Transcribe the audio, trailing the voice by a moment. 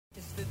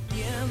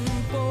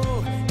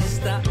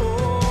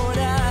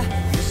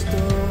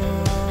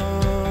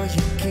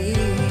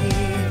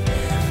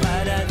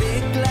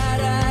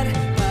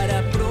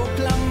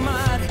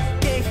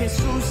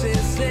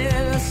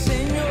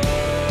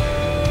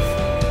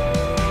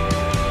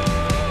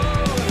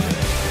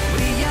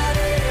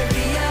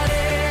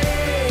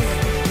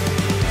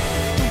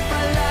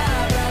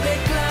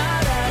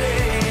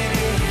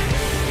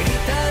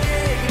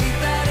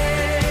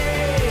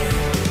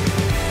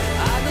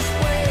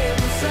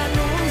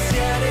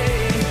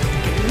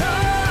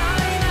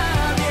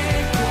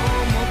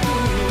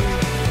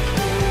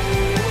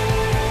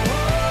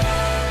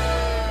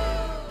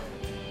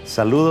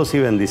Saludos y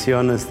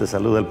bendiciones, te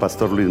saluda el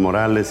pastor Luis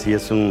Morales y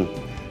es un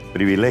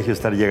privilegio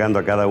estar llegando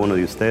a cada uno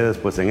de ustedes,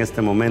 pues en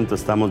este momento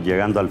estamos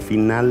llegando al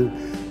final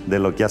de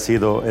lo que ha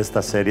sido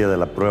esta serie de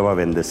la prueba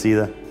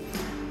bendecida,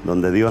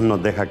 donde Dios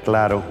nos deja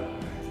claro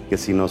que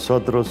si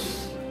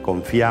nosotros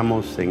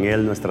confiamos en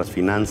Él, nuestras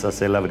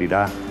finanzas, Él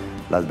abrirá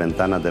las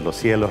ventanas de los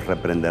cielos,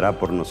 reprenderá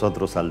por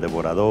nosotros al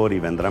devorador y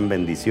vendrán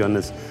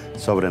bendiciones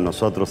sobre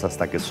nosotros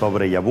hasta que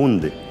sobre y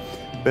abunde.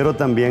 Pero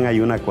también hay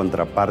una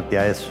contraparte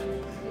a eso,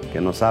 que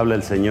nos habla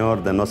el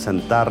Señor de no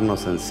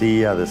sentarnos en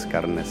silla de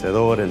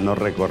escarnecedores, no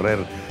recorrer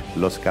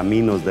los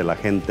caminos de la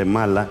gente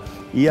mala,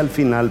 y al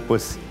final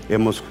pues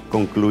hemos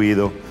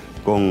concluido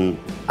con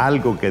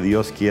algo que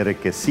Dios quiere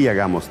que sí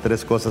hagamos,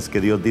 3 cosas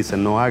que Dios dice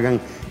no hagan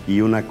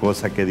y una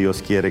cosa que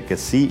Dios quiere que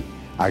sí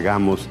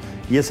hagamos,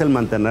 y es el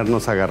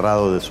mantenernos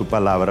agarrados de su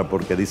palabra,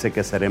 porque dice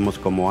que seremos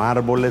como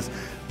árboles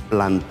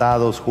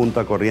plantados junto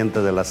a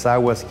corriente de las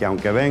aguas, que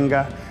aunque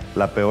venga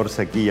la peor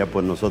sequía,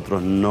 pues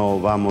nosotros no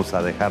vamos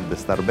a dejar de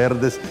estar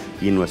verdes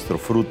y nuestro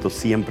fruto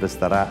siempre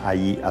estará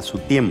allí a su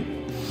tiempo.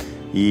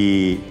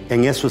 Y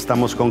en eso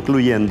estamos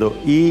concluyendo,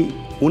 y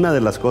una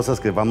de las cosas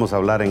que vamos a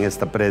hablar en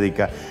esta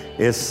prédica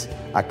es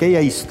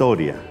aquella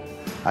historia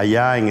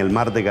allá en el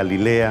mar de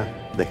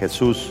Galilea de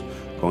Jesús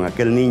con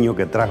aquel niño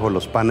que trajo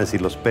los panes y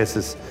los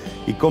peces,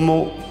 y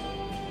cómo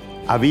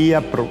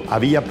había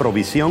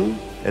provisión.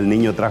 El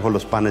niño trajo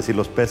los panes y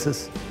los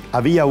peces,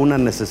 había una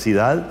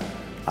necesidad.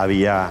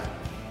 Había,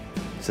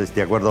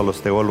 de acuerdo a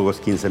los teólogos,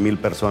 15,000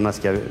 personas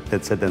que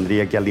se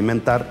tendría que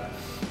alimentar.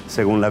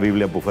 Según la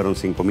Biblia, pues fueron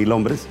 5,000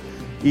 hombres.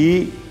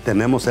 Y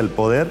tenemos el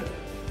poder,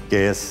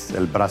 que es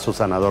el brazo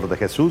sanador de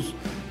Jesús.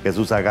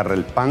 Jesús agarra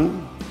el pan,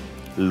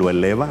 lo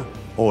eleva,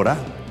 ora,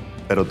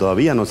 pero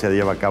todavía no se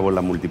lleva a cabo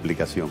la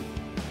multiplicación.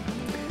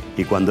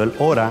 Y cuando Él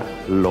ora,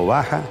 lo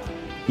baja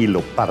y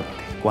lo parte.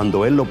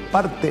 Cuando Él lo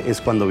parte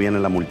es cuando viene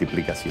la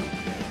multiplicación.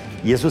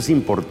 Y eso es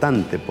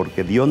importante,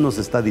 porque Dios nos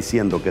está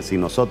diciendo que si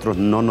nosotros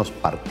no nos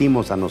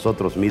partimos a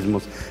nosotros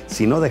mismos,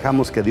 si no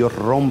dejamos que Dios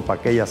rompa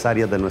aquellas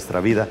áreas de nuestra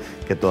vida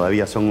que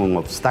todavía son un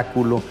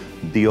obstáculo,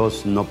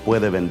 Dios no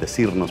puede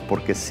bendecirnos.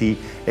 Porque si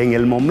en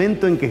el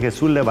momento en que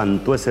Jesús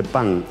levantó ese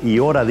pan y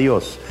ora a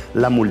Dios,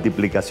 la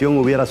multiplicación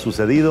hubiera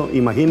sucedido,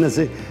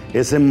 imagínense,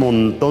 ese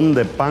montón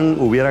de pan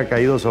hubiera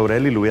caído sobre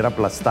Él y lo hubiera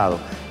aplastado.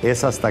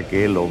 Es hasta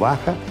que Él lo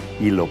baja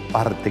y lo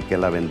parte que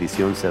la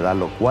bendición se da,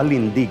 lo cual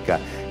indica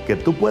que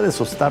tú puedes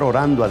estar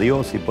orando a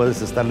Dios y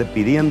puedes estarle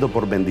pidiendo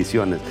por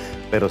bendiciones,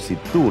 pero si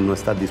tú no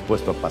estás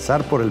dispuesto a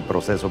pasar por el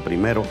proceso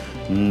primero,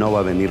 no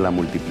va a venir la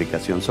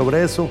multiplicación.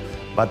 Sobre eso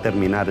va a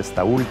terminar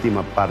esta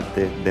última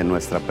parte de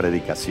nuestra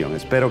predicación.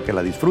 Espero que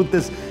la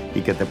disfrutes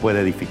y que te pueda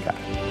edificar.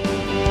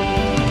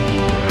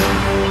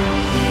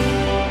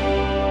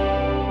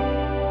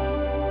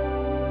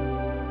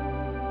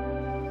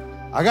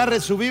 Agarre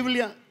su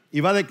Biblia y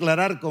va a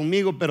declarar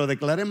conmigo, pero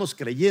declaremos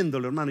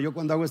creyéndolo, hermano. Yo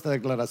cuando hago esta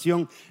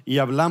declaración y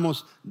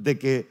hablamos de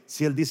que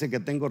si Él dice que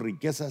tengo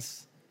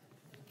riquezas,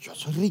 yo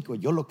soy rico,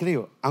 yo lo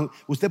creo.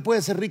 Usted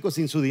puede ser rico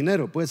sin su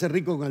dinero, puede ser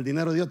rico con el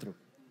dinero de otro,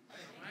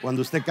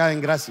 cuando usted cae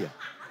en gracia.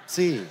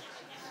 Sí,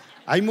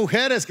 hay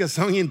mujeres que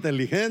son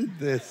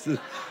inteligentes,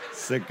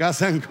 se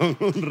casan con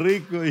un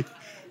rico y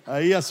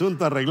ahí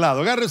asunto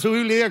arreglado. Agarre su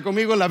Biblia y diga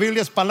conmigo, la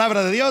Biblia es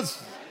palabra de Dios.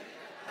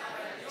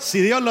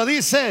 Si Dios lo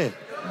dice,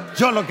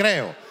 yo lo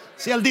creo.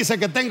 Si Él dice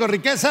que tengo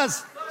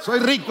riquezas, soy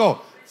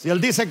rico. Si Él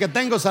dice que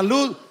tengo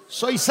salud,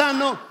 soy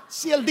sano.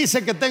 Si Él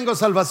dice que tengo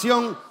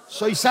salvación,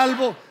 soy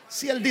salvo.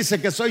 Si Él dice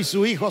que soy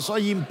su hijo,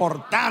 soy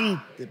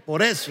importante.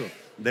 Por eso,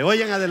 de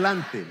hoy en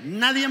adelante,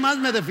 nadie más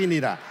me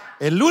definirá.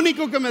 El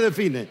único que me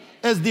define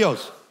es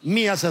Dios,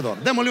 mi hacedor.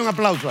 Démosle un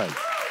aplauso a Él.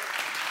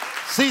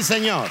 Sí,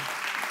 Señor.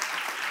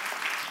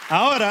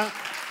 Ahora,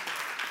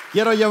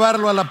 quiero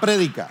llevarlo a la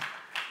prédica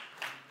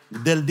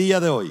del día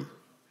de hoy.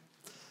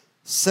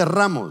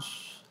 Cerramos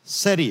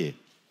serie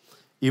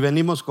y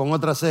venimos con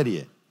otra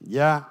serie.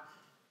 Ya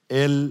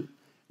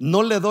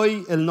no le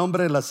doy el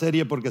nombre de la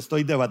serie porque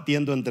estoy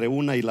debatiendo entre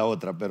una y la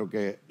otra, pero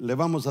que le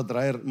vamos a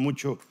traer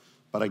mucho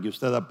para que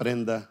usted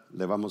aprenda,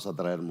 le vamos a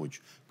traer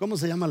mucho. ¿Cómo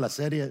se llama la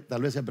serie?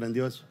 Tal vez se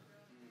aprendió eso.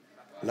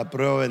 La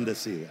prueba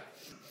bendecida.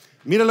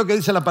 Mira lo que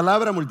dice la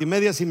palabra.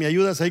 Multimedia, si me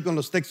ayudas ahí con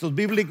los textos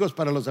bíblicos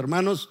para los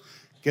hermanos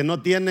que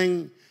no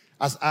tienen,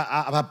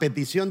 a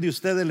petición de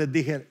ustedes les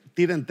dije,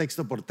 tiren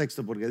texto por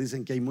texto porque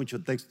dicen que hay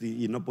mucho texto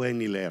y no pueden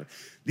ni leer.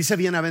 Dice,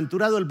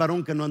 bienaventurado el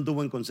varón que no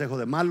anduvo en consejo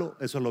de malo.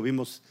 Eso lo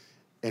vimos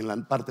en la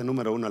parte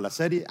número 1 de la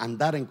serie,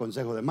 andar en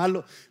consejo de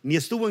malo. Ni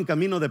estuvo en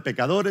camino de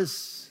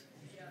pecadores.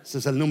 Ese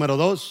es el número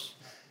 2.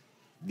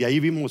 De ahí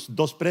vimos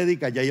 2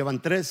 prédicas, ya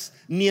llevan 3.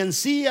 Ni en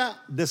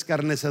silla de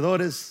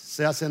escarnecedores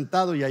se ha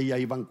sentado, y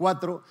ahí van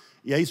 4.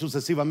 Y ahí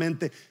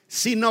sucesivamente.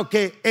 Sino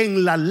que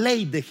en la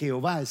ley de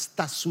Jehová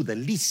está su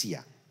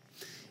delicia,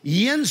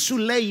 y en su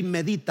ley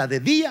medita de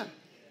día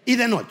y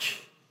de noche.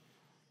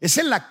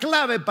 Esa es la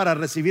clave para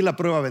recibir la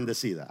prueba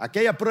bendecida.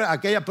 Aquella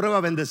prueba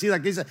bendecida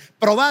que dice,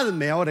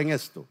 probadme ahora en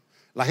esto.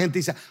 La gente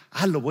dice,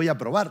 lo voy a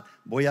probar,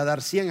 voy a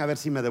dar 100 a ver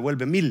si me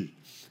devuelve 1000.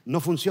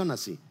 No funciona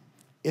así.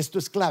 Esto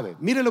es clave.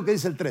 Mire lo que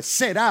dice el 3.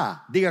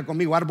 Será, diga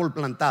conmigo, árbol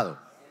plantado.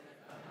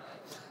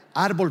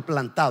 Árbol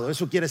plantado,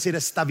 eso quiere decir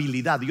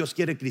estabilidad. Dios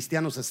quiere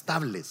cristianos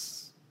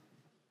estables.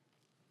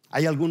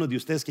 Hay algunos de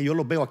ustedes que yo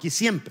los veo aquí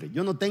siempre.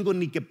 Yo no tengo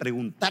ni que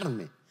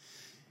preguntarme.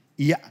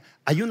 Y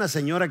hay una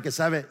señora que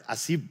sabe,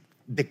 así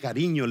de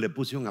cariño le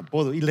puse un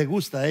apodo y le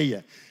gusta a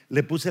ella.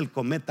 Le puse el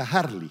cometa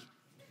Harley.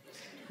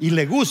 Y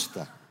le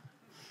gusta,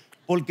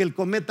 porque el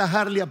cometa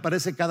Harley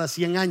aparece cada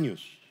 100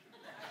 años.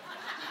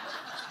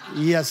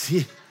 Y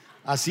así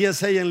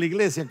es ella en la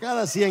iglesia.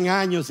 Cada 100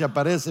 años se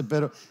aparece,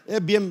 pero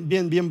es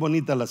bien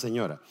bonita la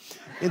señora.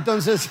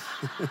 Entonces,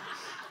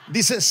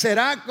 dice,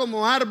 será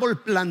como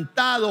árbol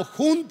plantado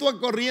junto a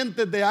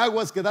corrientes de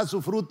aguas que da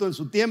su fruto en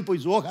su tiempo y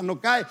su hoja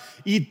no cae.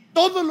 Y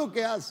todo lo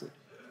que hace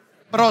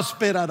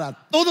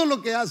prosperará. Todo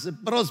lo que hace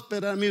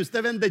prosperará. Mire,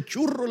 usted vende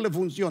churros, le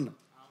funciona.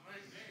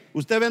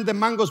 Usted vende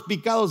mangos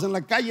picados en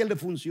la calle, le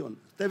funciona.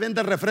 Usted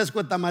vende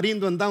refresco de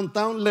tamarindo en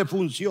downtown, le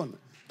funciona.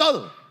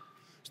 Todo.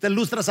 Usted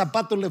lustra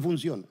zapatos, le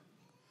funciona.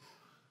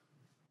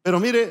 Pero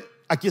mire,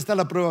 aquí está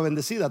la prueba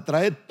bendecida.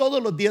 Traed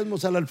todos los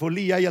diezmos al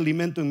alfolí y hay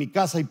alimento en mi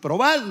casa y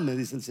probadme,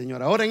 dice el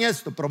Señor. Ahora en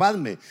esto,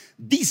 probadme,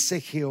 dice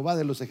Jehová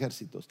de los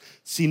ejércitos.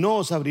 Si no,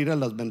 os abriré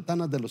las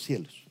ventanas de los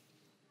cielos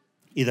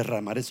y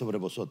derramaré sobre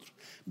vosotros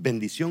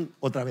bendición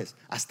otra vez,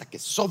 hasta que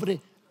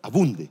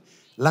sobreabunde.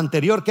 La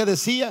anterior que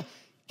decía,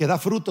 que da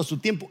fruto a su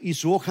tiempo y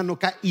su hoja no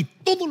cae y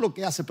todo lo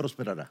que hace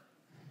prosperará.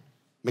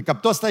 ¿Me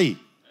captó hasta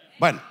ahí?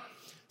 Bueno,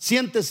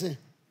 siéntese,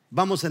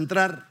 vamos a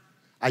entrar.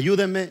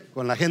 Ayúdeme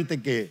con la gente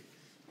que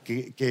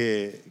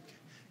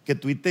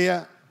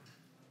tuitea.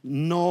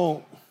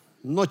 No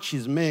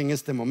chisme en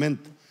este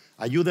momento.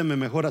 Ayúdeme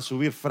mejor a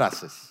subir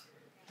frases.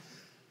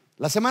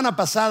 La semana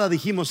pasada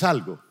dijimos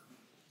algo.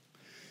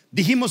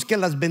 Dijimos que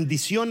las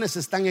bendiciones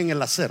están en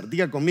el hacer.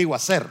 Diga conmigo,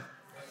 hacer.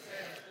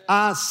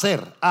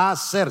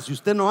 Hacer. Si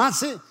usted no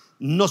hace,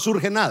 no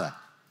surge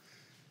nada.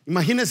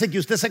 Imagínese que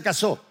usted se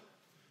casó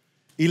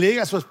y le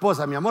diga a su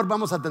esposa, mi amor,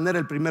 vamos a tener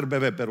el primer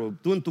bebé, pero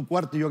tú en tu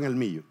cuarto y yo en el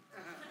mío.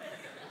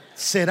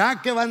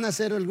 ¿Será que van a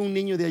nacer algún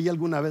niño de ahí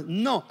alguna vez?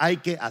 No, hay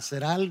que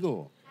hacer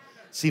algo.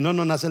 Si no,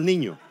 no nace el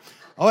niño.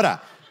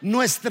 Ahora,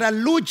 nuestra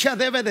lucha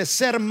debe de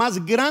ser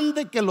más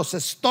grande que los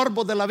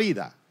estorbos de la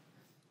vida.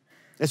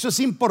 Eso es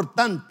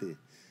importante.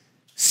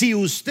 Si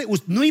usted,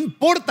 no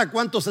importa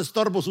cuántos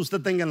estorbos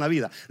usted tenga en la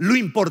vida, lo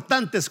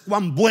importante es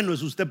cuán bueno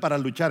es usted para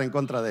luchar en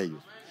contra de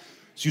ellos.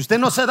 Si usted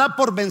no se da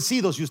por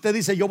vencido, si usted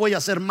dice yo voy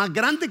a ser más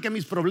grande que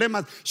mis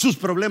problemas, sus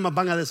problemas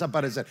van a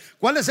desaparecer.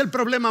 ¿Cuál es el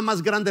problema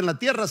más grande en la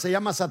tierra? Se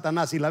llama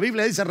Satanás. Y la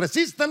Biblia dice,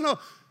 resístanlo,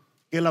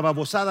 que la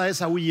babosada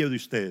esa huye de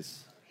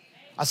ustedes.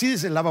 Así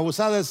dice, la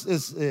babosada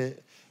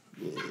se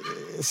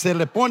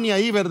le pone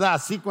ahí, ¿verdad?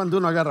 Así cuando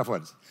uno agarra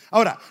fuerza.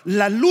 Ahora,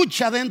 la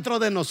lucha dentro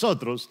de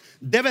nosotros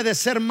debe de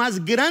ser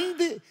más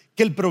grande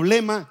que el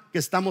problema que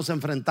estamos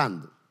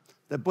enfrentando.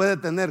 Usted puede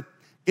tener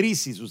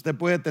crisis, usted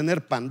puede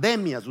tener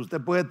pandemias, usted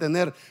puede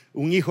tener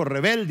un hijo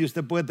rebelde,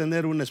 usted puede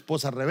tener una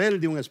esposa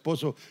rebelde, un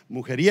esposo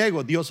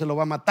mujeriego. Dios se lo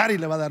va a matar y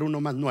le va a dar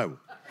uno más nuevo.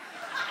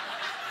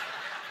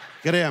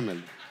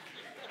 Créamelo.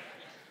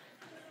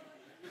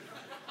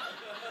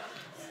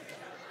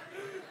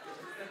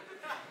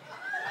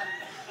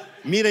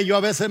 Mire, yo a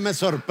veces me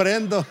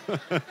sorprendo.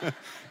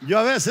 Yo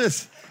a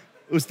veces,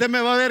 usted me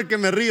va a ver que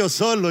me río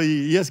solo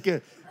y es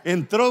que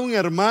entró un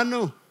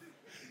hermano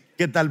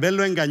que tal vez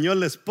lo engañó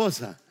la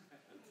esposa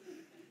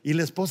y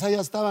la esposa ya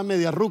estaba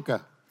media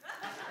ruca,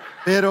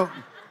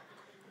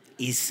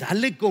 y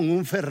sale con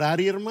un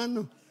Ferrari,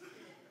 hermano,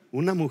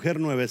 una mujer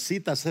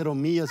nuevecita, 0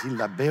 millas, y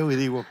la veo y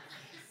digo,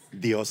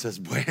 Dios es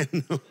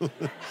bueno.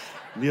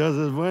 Dios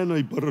es bueno.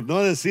 Y por no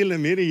decirle,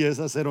 mire, y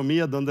esas 0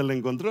 millas, ¿dónde la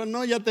encontró?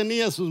 No, ya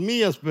tenía sus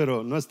millas,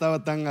 pero no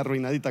estaba tan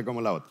arruinadita como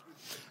la otra.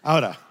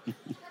 Ahora,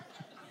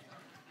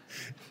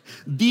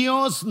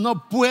 Dios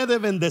no puede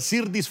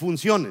bendecir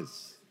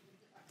disfunciones.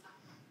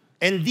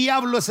 El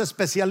diablo es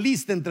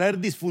especialista en traer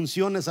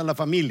disfunciones a la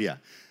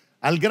familia,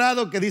 al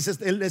grado que dice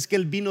es que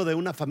él vino de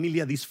una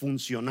familia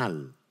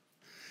disfuncional.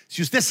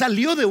 Si usted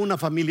salió de una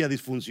familia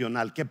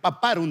disfuncional, que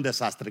papá era un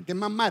desastre, que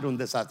mamá era un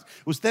desastre,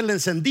 usted le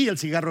encendía el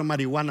cigarro de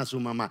marihuana a su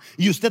mamá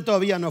y usted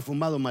todavía no ha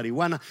fumado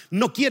marihuana,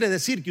 no quiere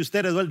decir que usted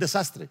heredó el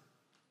desastre.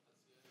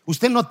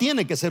 Usted no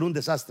tiene que ser un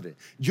desastre.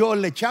 Yo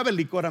le echaba el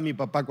licor a mi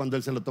papá cuando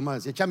él se lo tomaba,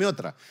 decía, échame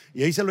otra,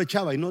 y ahí se lo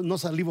echaba y no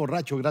salí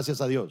borracho,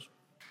 gracias a Dios.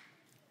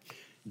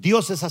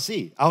 Dios es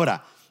así.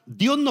 Ahora,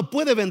 Dios no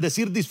puede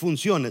bendecir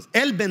disfunciones,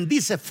 Él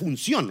bendice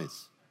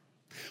funciones.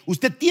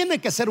 Usted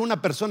tiene que ser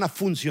una persona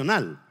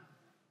funcional,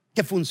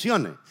 que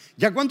funcione.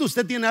 Ya cuando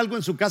usted tiene algo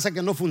en su casa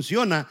que no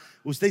funciona,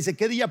 usted dice,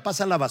 ¿qué día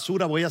pasa la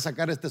basura? Voy a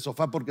sacar este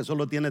sofá porque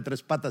solo tiene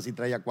 3 patas y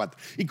traía 4.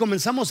 Y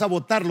comenzamos a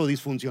botar lo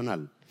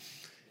disfuncional.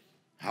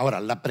 Ahora,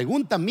 la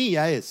pregunta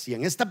mía es, si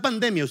en esta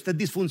pandemia usted es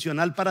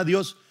disfuncional para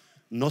Dios,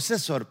 no se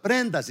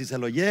sorprenda si se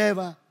lo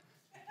lleva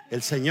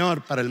el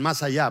Señor para el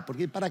más allá.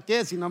 Porque ¿para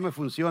qué si no me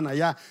funciona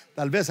allá?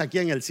 Tal vez aquí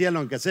en el cielo,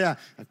 aunque sea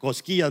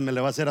cosquillas, me le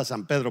va a hacer a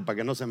San Pedro para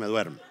que no se me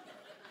duerma.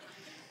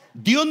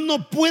 Dios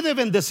no puede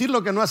bendecir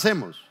lo que no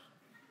hacemos.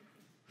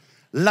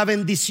 La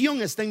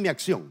bendición está en mi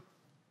acción.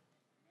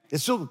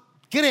 Eso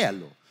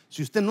créalo.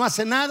 Si usted no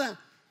hace nada,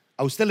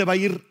 a usted le va a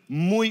ir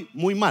muy,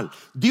 muy mal.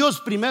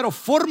 Dios primero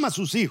forma a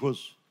sus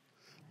hijos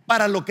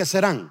para lo que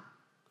serán.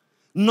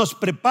 Nos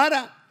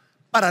prepara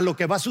para lo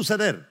que va a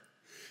suceder.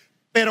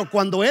 Pero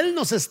cuando Él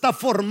nos está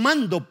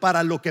formando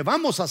para lo que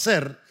vamos a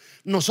hacer,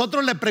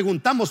 nosotros le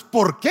preguntamos: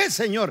 ¿por qué,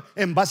 Señor?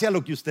 En base a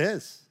lo que usted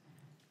es.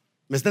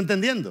 ¿Me está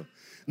entendiendo?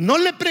 No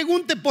le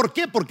pregunte por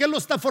qué lo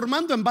está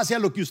formando en base a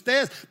lo que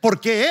usted es,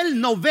 porque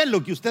Él no ve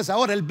lo que usted es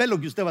ahora, Él ve lo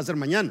que usted va a hacer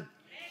mañana.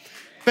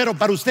 Pero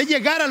para usted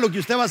llegar a lo que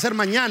usted va a hacer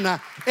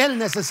mañana, Él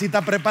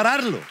necesita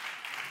prepararlo.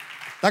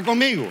 ¿Está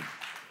conmigo?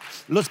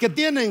 Los que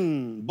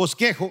tienen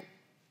bosquejo,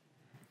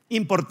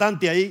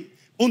 importante ahí,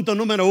 punto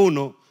número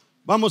 1,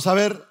 vamos a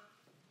ver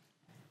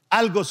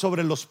algo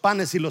sobre los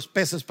panes y los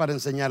peces para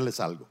enseñarles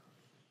algo.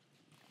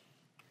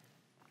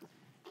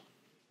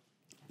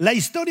 La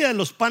historia de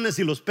los panes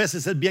y los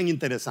peces es bien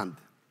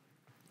interesante.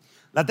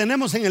 La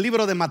tenemos en el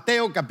libro de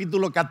Mateo,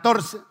 capítulo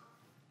 14,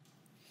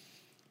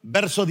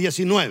 verso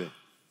 19.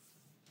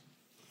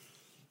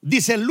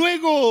 Dice: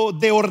 luego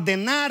de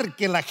ordenar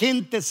que la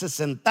gente se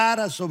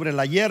sentara sobre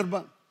la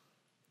hierba,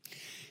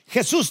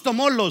 Jesús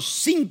tomó los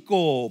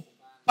 5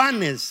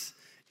 panes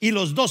y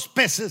los 2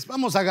 peces.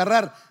 Vamos a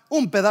agarrar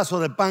un pedazo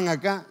de pan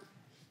acá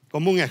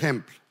como un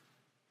ejemplo.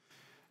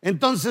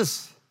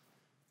 Entonces,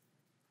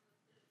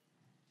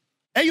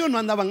 ellos no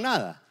andaban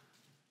nada.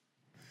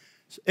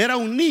 Era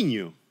un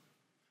niño,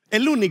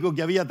 el único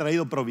que había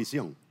traído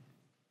provisión.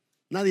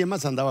 Nadie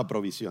más andaba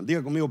provisión.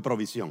 Diga conmigo: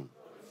 provisión.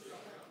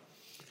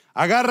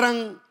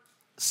 Agarran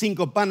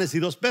 5 panes y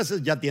 2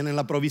 peces, ya tienen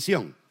la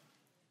provisión.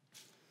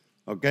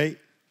 ¿Ok?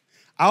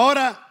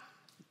 Ahora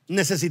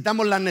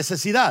necesitamos la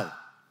necesidad.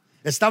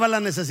 ¿Estaba la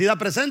necesidad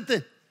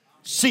presente?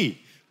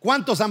 Sí.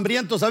 ¿Cuántos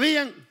hambrientos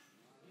habían?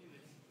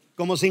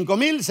 Como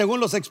 5,000, según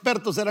los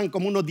expertos eran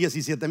como unos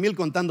 17,000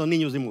 contando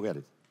niños y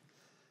mujeres.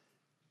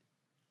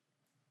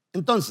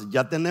 Entonces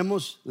ya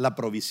tenemos la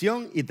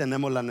provisión y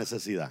tenemos la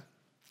necesidad.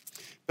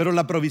 Pero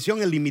la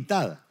provisión es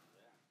limitada.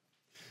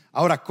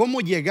 Ahora,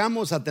 ¿cómo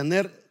llegamos a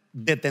tener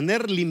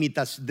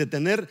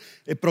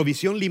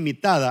provisión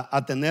limitada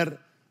a tener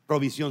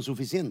provisión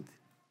suficiente?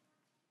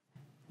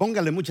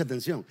 Póngale mucha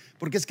atención,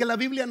 porque es que la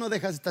Biblia no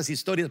deja estas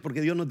historias porque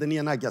Dios no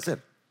tenía nada que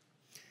hacer.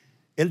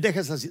 Él deja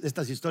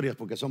estas historias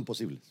porque son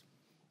posibles.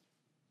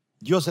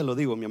 Yo se lo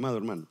digo, mi amado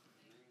hermano,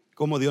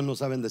 cómo Dios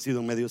nos ha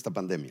bendecido en medio de esta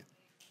pandemia.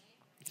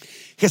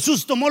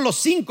 Jesús tomó los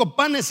 5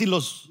 panes y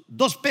los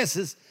 2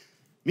 peces.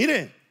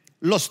 Mire,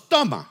 los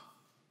toma.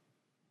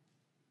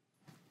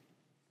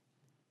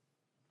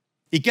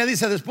 ¿Y qué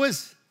dice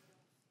después?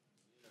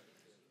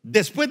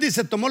 Después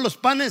dice: tomó los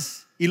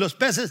panes y los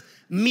peces,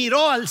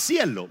 miró al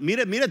cielo.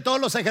 Mire todos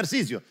los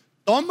ejercicios.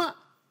 Toma,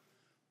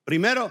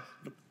 primero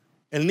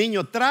el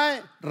niño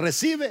trae,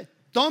 recibe,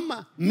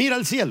 toma, mira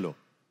al cielo.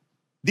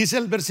 Dice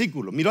el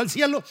versículo: miró al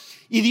cielo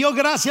y dio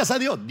gracias a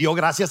Dios. Dio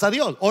gracias a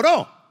Dios,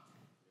 oró.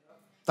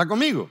 ¿Está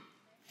conmigo?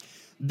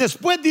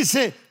 Después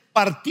dice: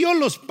 partió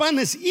los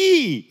panes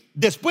y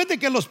después de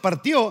que los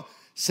partió,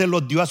 se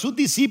los dio a sus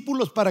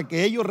discípulos para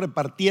que ellos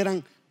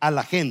repartieran a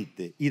la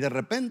gente. Y de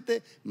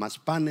repente, más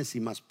panes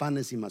y más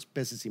panes y más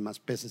peces y más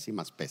peces y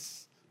más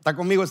peces. ¿Está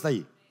conmigo hasta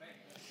ahí?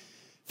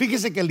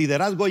 Fíjese que el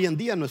liderazgo hoy en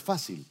día no es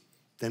fácil.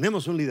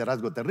 Tenemos un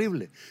liderazgo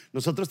terrible.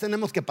 Nosotros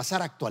tenemos que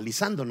pasar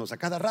actualizándonos a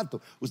cada rato.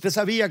 Usted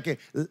sabía que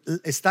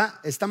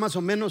está más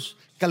o menos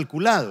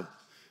calculado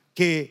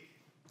que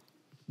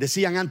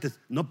decían antes: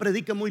 no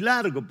predique muy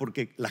largo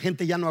porque la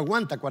gente ya no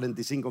aguanta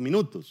 45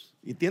 minutos.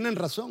 Y tienen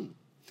razón.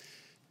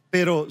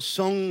 Pero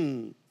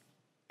son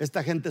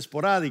esta gente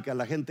esporádica,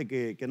 la gente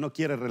que no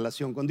quiere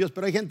relación con Dios.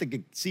 Pero hay gente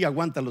que sí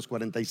aguanta los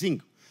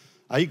 45.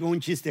 Ahí con un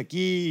chiste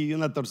aquí y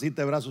una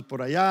torcita de brazos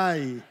por allá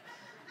y,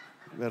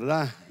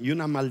 ¿verdad? Y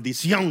una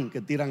maldición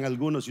que tiran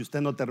algunos si usted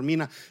no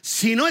termina.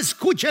 Si no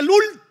escucha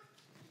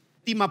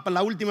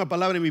la última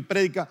palabra en mi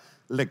prédica,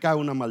 le cae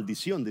una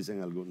maldición,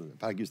 dicen algunos.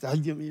 Para que usted: ay,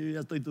 Dios mío,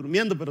 ya estoy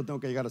durmiendo, pero tengo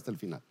que llegar hasta el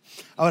final.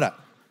 Ahora,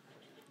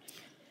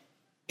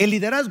 el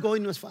liderazgo hoy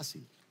no es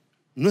fácil.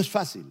 No es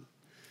fácil.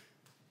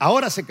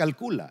 Ahora se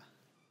calcula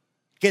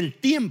que el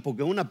tiempo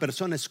que una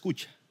persona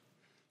escucha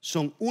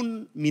son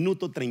 1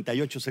 minuto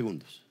 38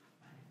 segundos.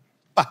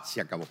 Se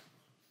acabó.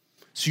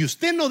 Si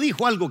usted no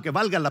dijo algo que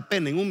valga la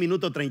pena en 1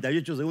 minuto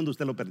 38 segundos,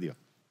 usted lo perdió.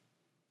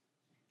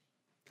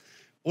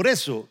 Por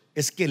eso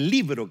es que el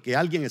libro que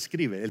alguien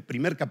escribe, el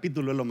primer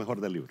capítulo es lo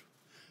mejor del libro,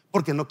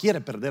 porque no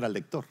quiere perder al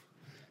lector.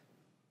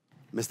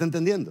 ¿Me está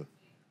entendiendo?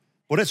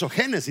 Por eso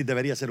Génesis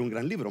debería ser un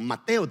gran libro,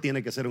 Mateo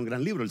tiene que ser un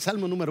gran libro, el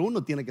Salmo número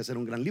 1 tiene que ser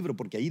un gran libro,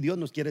 porque ahí Dios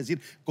nos quiere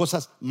decir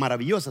cosas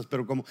maravillosas.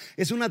 Pero como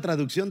es una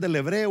traducción del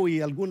hebreo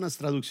y algunas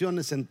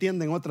traducciones se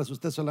entienden, otras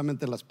usted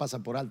solamente las pasa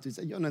por alto y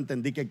dice: yo no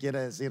entendí qué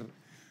quiere decir.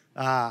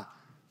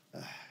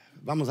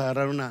 Vamos a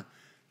agarrar una.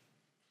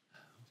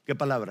 ¿Qué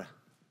palabra?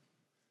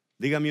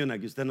 Dígame una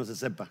que usted no se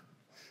sepa.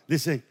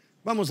 Dice: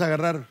 vamos a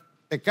agarrar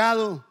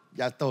pecado,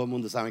 ya todo el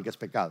mundo sabe que es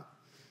pecado.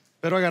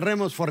 Pero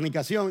agarremos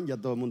fornicación, ya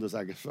todo el mundo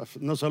sabe que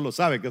no solo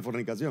sabe que es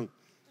fornicación,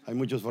 hay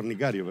muchos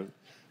fornicarios, ¿verdad?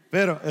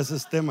 Pero ese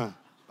es tema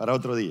para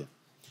otro día.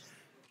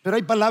 Pero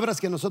hay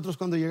palabras que nosotros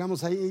cuando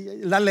llegamos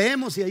ahí, la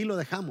leemos y ahí lo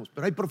dejamos,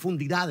 pero hay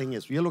profundidad en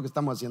eso y es lo que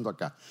estamos haciendo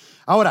acá.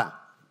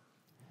 Ahora,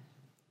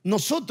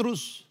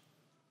 nosotros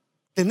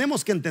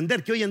tenemos que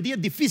entender que hoy en día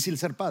es difícil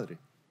ser padre,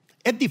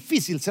 es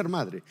difícil ser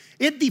madre,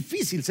 es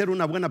difícil ser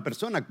una buena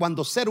persona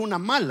cuando ser una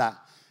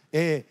mala,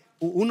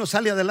 uno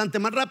sale adelante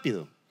más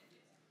rápido.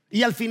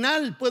 Y al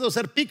final puedo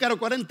ser pícaro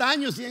 40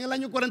 años y en el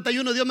año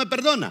 41 Dios me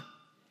perdona.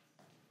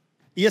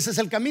 Y ese es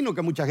el camino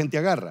que mucha gente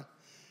agarra.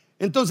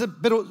 Entonces,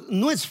 pero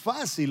no es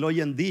fácil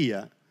hoy en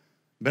día,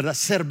 ¿verdad?,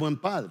 ser buen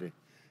padre.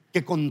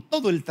 Que con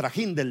todo el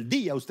trajín del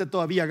día usted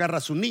todavía agarra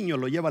a su niño,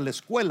 lo lleva a la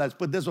escuela,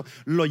 después de eso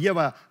lo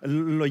lleva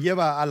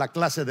a la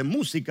clase de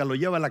música, lo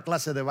lleva a la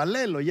clase de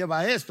ballet, lo lleva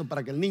a esto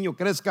para que el niño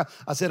crezca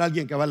a ser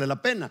alguien que vale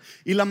la pena.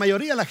 Y la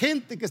mayoría de la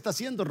gente que está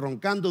haciendo,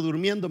 roncando,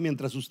 durmiendo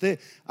mientras usted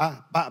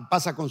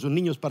pasa con sus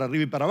niños para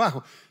arriba y para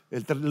abajo.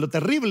 Lo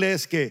terrible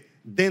es que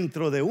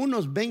dentro de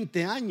unos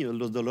 20 años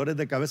los dolores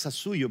de cabeza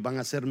suyos van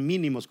a ser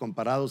mínimos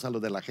comparados a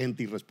los de la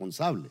gente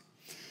irresponsable.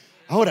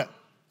 Ahora,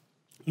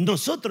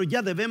 nosotros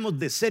ya debemos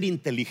de ser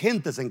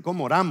inteligentes en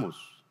cómo oramos.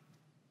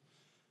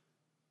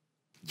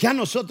 Ya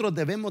nosotros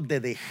debemos de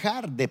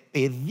dejar de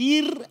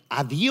pedir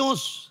a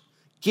Dios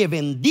que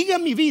bendiga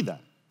mi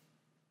vida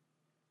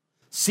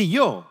si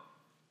yo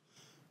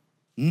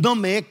no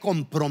me he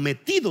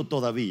comprometido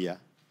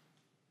todavía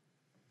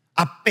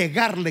a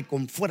pegarle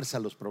con fuerza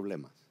a los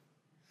problemas.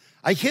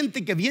 Hay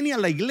gente que viene a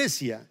la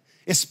iglesia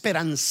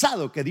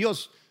esperanzado que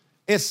Dios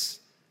es...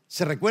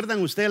 ¿Se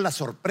recuerdan ustedes las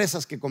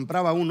sorpresas que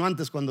compraba uno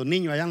antes cuando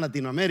niño allá en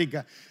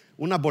Latinoamérica?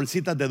 Unas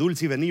bolsitas de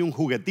dulce y venía un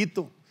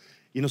juguetito.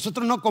 Y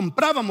nosotros no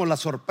comprábamos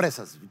las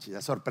sorpresas.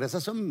 Las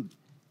sorpresas son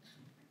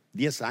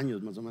 10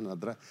 años más o menos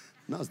atrás.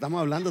 No,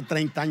 estamos hablando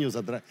 30 años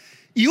atrás.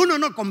 Y uno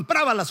no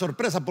compraba la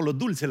sorpresa por los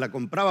dulces, la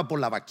compraba por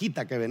la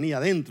vaquita que venía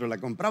adentro, la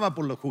compraba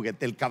por los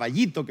juguetes, el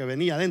caballito que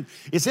venía adentro.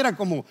 Esa era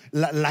como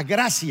la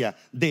gracia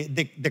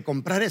de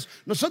comprar eso.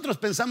 Nosotros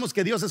pensamos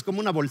que Dios es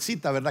como una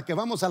bolsita, ¿verdad? Que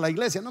vamos a la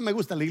iglesia, no me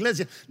gusta la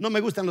iglesia, no me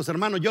gustan los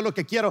hermanos, yo lo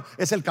que quiero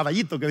es el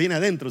caballito que viene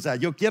adentro. O sea,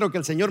 yo quiero que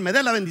el Señor me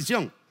dé la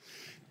bendición.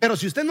 Pero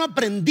si usted no ha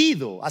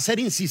aprendido a ser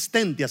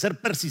insistente, a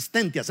ser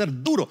persistente, a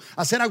ser duro,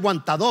 a ser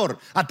aguantador,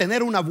 a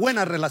tener una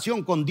buena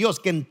relación con Dios,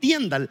 que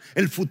entienda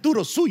el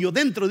futuro suyo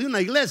dentro de una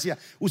iglesia,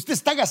 usted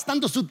está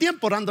gastando su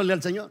tiempo orándole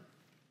al Señor.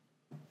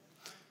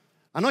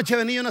 Anoche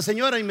venía una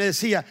señora y me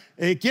decía,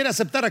 ¿quiere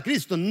aceptar a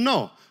Cristo?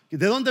 No.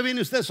 ¿De dónde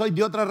viene usted? Soy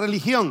de otra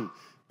religión,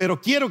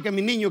 pero quiero que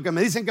mi niño, que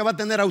me dicen que va a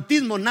tener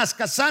autismo,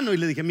 nazca sano. Y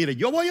le dije, mire,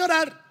 yo voy a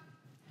orar,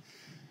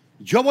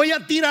 yo voy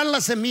a tirar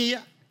la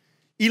semilla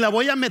y la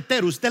voy a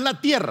meter usted en la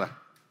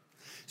tierra.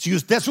 Si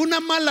usted es una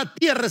mala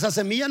tierra, esa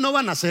semilla no va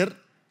a nacer.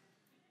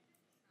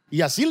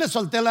 Y así le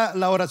solté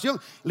la oración.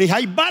 Le dije,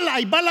 ahí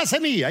va la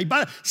semilla, ahí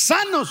va,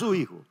 sano su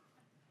hijo,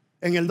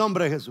 en el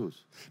nombre de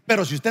Jesús.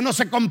 Pero si usted no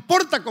se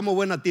comporta como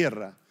buena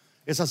tierra,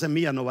 esa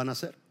semilla no va a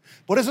nacer.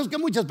 Por eso es que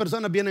muchas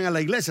personas vienen a la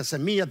iglesia,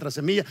 semilla tras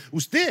semilla.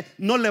 Usted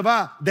no le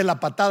va de la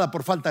patada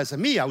por falta de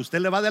semilla, usted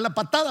le va de la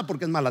patada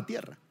porque es mala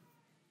tierra.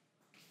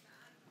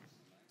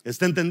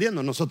 ¿Está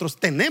entendiendo? Nosotros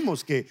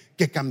tenemos que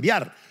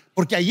cambiar,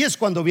 porque ahí es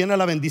cuando viene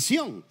la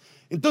bendición.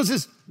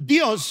 Entonces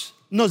Dios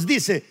nos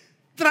dice,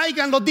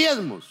 traigan los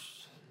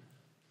diezmos.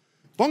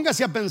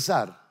 Póngase a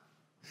pensar,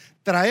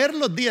 traer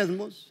los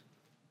diezmos.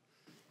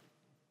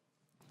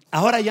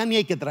 Ahora ya ni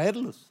hay que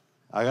traerlos.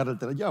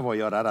 Agárrate, yo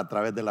voy a orar a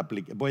través de la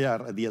aplicación, voy a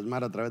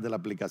diezmar a través de la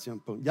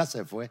aplicación. Ya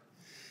se fue.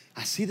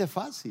 Así de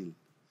fácil.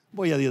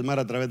 Voy a diezmar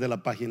a través de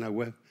la página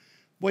web.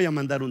 Voy a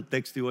mandar un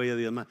texto y voy a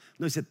diezmar.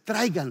 No, dice,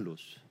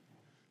 tráiganlos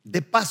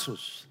de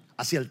pasos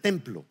hacia el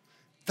templo.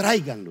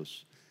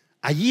 Tráiganlos.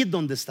 Allí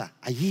donde está,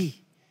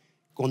 allí,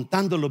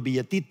 contando los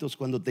billetitos,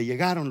 cuando te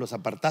llegaron, los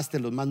apartaste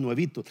los más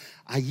nuevitos.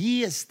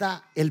 Allí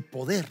está el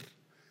poder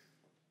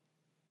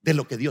de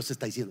lo que Dios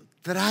está diciendo.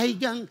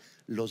 Traigan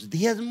los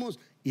diezmos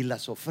y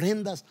las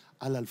ofrendas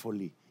al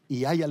alfolí,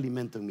 y hay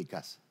alimento en mi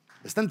casa.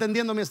 ¿Está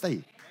entendiéndome hasta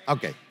ahí?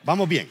 Ok,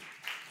 vamos bien.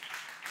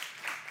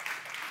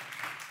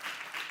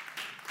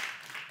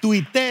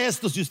 Tuitee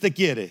esto si usted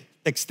quiere,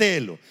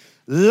 textéelo.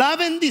 La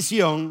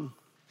bendición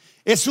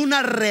es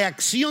una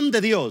reacción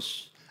de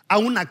Dios a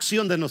una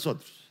acción de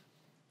nosotros.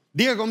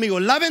 Diga conmigo,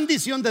 la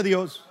bendición de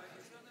Dios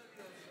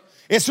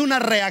es una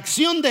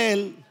reacción de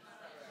Él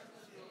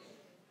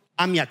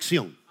a mi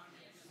acción.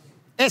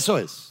 Eso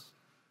es.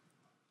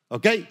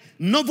 ¿Ok?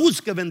 No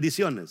busque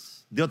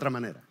bendiciones de otra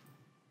manera.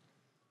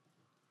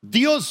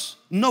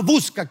 Dios no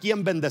busca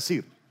quién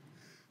bendecir.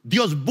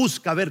 Dios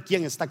busca ver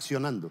quién está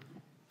accionando.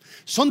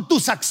 Son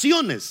tus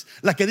acciones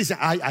las que dicen,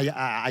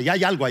 ahí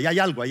hay algo, ahí hay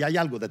algo, ahí hay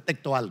algo,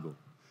 detecto algo.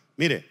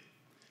 Mire,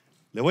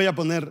 le voy a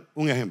poner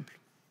un ejemplo.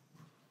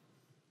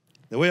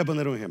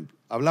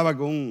 Hablaba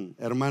con un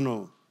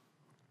hermano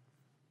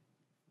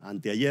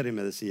anteayer y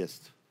me decía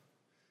esto,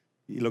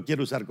 y lo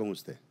quiero usar con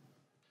usted.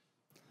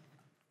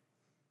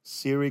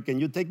 Siri, can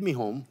you take me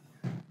home?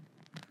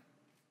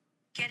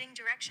 Getting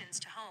directions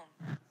to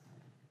home.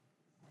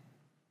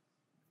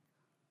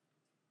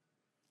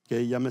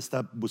 Que ya me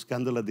está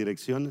buscando las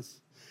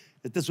direcciones.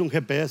 Este es un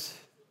GPS.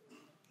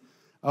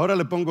 Ahora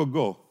le pongo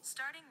go.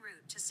 Starting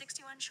route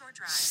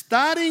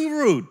Starting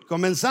route,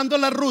 comenzando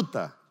la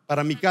ruta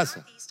para mi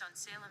casa.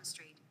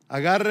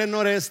 Agarre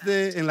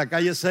noreste en la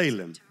calle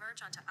Salem.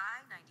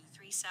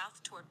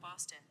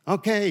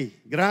 Ok,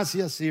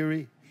 gracias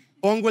Siri.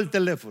 Pongo el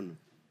teléfono.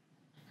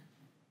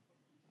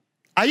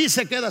 Ahí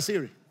se queda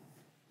Siri.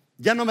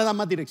 Ya no me da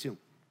más dirección.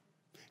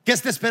 ¿Qué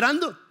está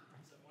esperando?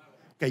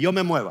 Que yo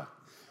me mueva.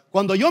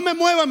 Cuando yo me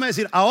mueva me va a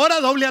decir, ahora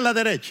doble a la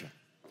derecha.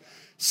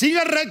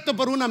 Siga recto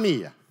por 1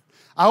 milla.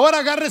 Ahora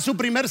agarre su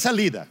primer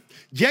salida.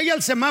 Llegue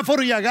al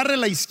semáforo y agarre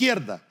la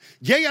izquierda.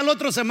 Llegue al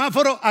otro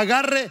semáforo,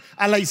 agarre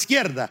a la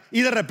izquierda.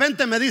 Y de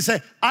repente me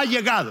dice, ha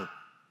llegado.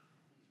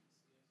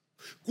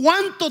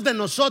 ¿Cuántos de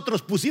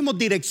nosotros pusimos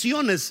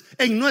direcciones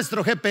en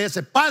nuestro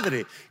GPS?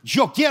 Padre,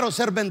 yo quiero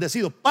ser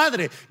bendecido.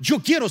 Padre,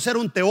 yo quiero ser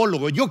un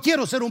teólogo. Yo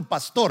quiero ser un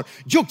pastor.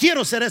 Yo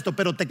quiero ser esto.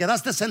 Pero te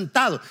quedaste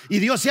sentado y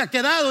Dios se ha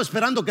quedado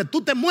esperando que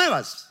tú te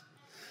muevas,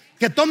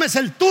 que tomes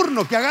el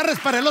turno, que agarres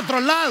para el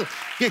otro lado,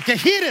 que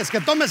gires,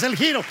 que tomes el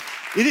giro.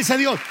 Y dice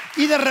Dios,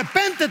 y de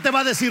repente te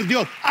va a decir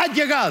Dios, ha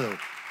llegado.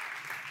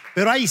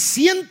 Pero hay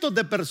cientos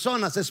de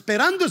personas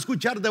esperando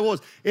escuchar de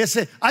vos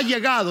ese ha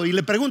llegado, y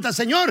le preguntan,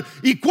 Señor,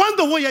 ¿y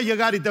cuándo voy a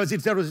llegar? Y te va a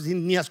decir, Señor,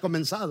 ni has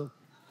comenzado.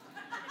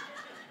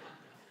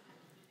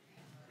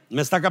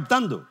 ¿Me está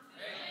captando?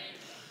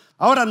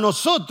 Ahora,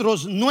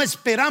 nosotros no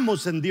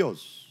esperamos en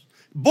Dios.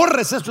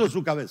 Borres eso de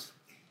su cabeza.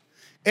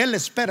 Él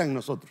espera en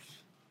nosotros.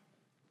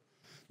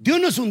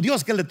 Dios no es un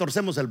Dios que le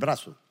torcemos el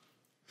brazo.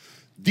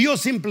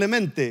 Dios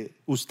simplemente,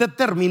 usted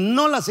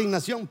terminó la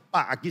asignación,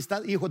 aquí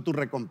está, hijo, tu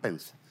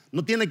recompensa.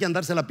 No tiene que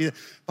andársela pidiendo.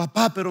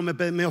 Papá, pero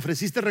me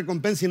ofreciste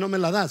recompensa y no me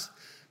la das.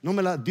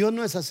 Dios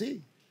no es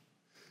así.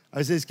 A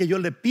veces es que yo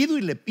le pido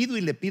y le pido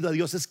y le pido a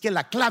Dios. Es que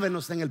la clave no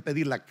está en el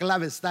pedir, la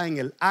clave está en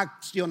el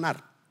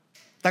accionar.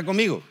 ¿Está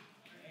conmigo?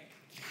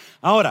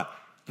 Ahora,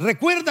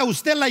 ¿recuerda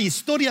usted la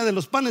historia de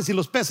los panes y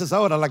los peces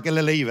ahora, la que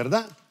le leí,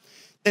 verdad?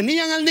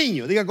 Tenían al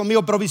niño, diga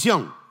conmigo,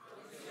 provisión.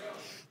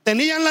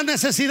 Tenían la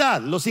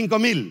necesidad, los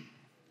 5,000.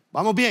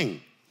 Vamos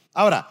bien.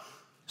 Ahora,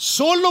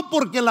 solo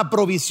porque la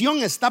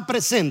provisión está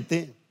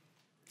presente,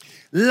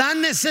 la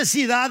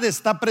necesidad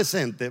está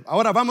presente.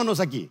 Ahora vámonos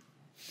aquí.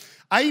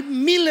 Hay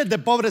miles de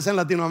pobres en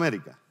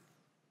Latinoamérica.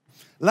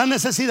 La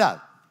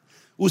necesidad.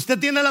 Usted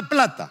tiene la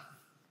plata,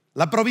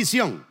 la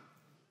provisión.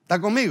 ¿Está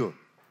conmigo?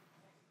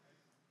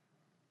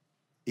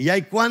 Y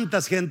hay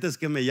cuantas gentes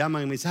que me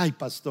llaman y me dicen, ay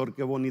pastor,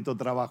 qué bonito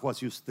trabajo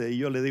hace usted. Y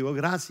yo le digo,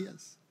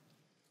 gracias.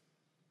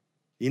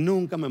 Y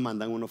nunca me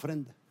mandan una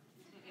ofrenda.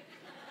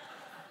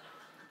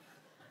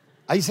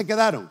 Ahí se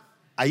quedaron.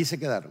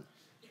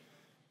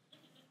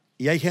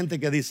 Y hay gente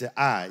que dice,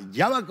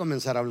 ya va a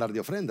comenzar a hablar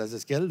de ofrendas.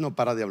 Es que él no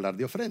para de hablar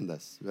de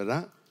ofrendas,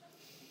 ¿verdad?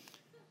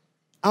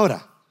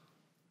 Ahora,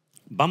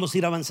 vamos a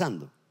ir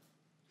avanzando.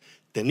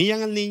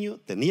 Tenían al niño,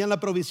 tenían la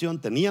provisión,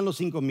 tenían los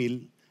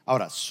 5,000.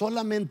 Ahora,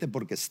 solamente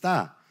porque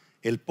está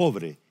el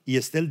pobre y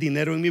está el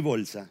dinero en mi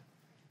bolsa,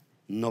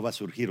 no va a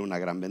surgir una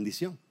gran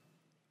bendición.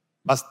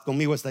 ¿Vas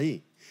conmigo hasta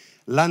ahí?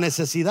 La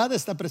necesidad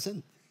está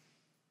presente.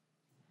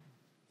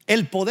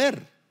 El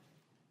poder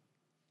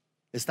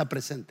está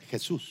presente,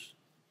 Jesús.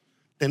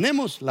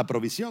 Tenemos la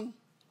provisión,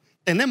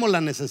 tenemos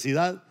la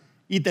necesidad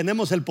y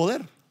tenemos el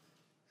poder.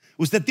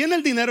 Usted tiene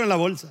el dinero en la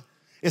bolsa,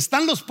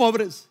 están los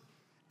pobres,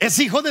 es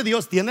hijo de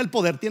Dios, tiene el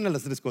poder, tiene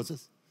las 3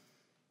 cosas.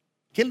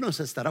 ¿Qué nos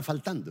estará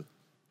faltando?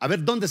 A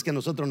ver, ¿dónde es que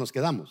nosotros nos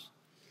quedamos?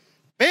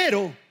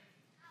 Pero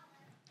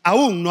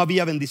aún no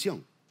había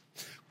bendición.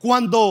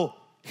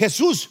 Cuando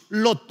Jesús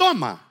lo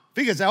toma,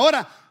 fíjese,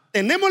 ahora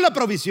tenemos la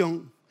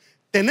provisión,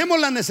 tenemos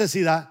la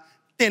necesidad,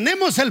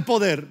 tenemos el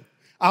poder.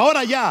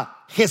 Ahora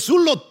ya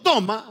Jesús lo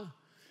toma,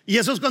 y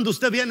eso es cuando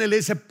usted viene y le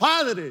dice,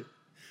 Padre,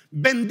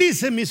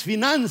 bendice mis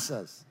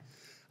finanzas.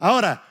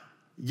 Ahora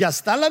ya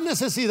está la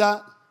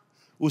necesidad,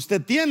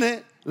 usted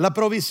tiene la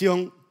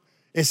provisión,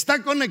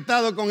 está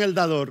conectado con el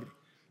dador.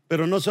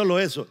 Pero no solo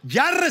eso,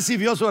 ya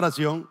recibió su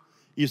oración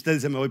y usted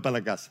dice, me voy para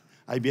la casa,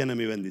 ahí viene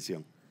mi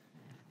bendición.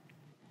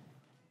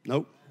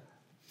 No,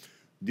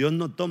 Dios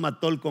no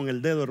toma tol con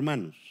el dedo,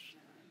 hermanos,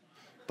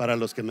 para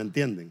los que me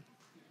entienden.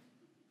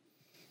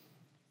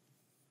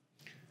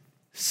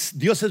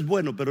 Dios es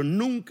bueno, pero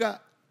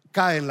nunca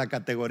cae en la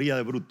categoría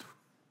de bruto.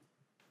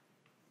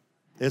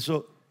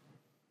 Eso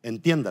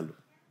entiéndalo.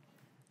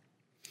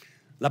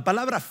 La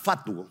palabra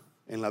fatuo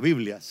en la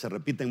Biblia se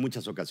repite en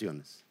muchas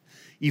ocasiones.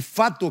 Y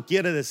fatuo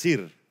quiere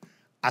decir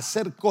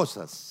hacer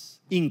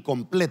cosas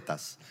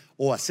incompletas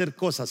o hacer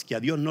cosas que a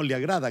Dios no le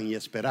agradan y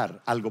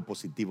esperar algo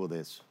positivo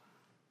de eso.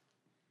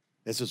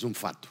 Eso es un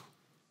fatuo.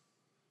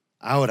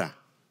 Ahora,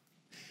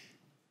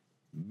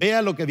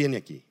 vea lo que viene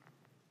aquí.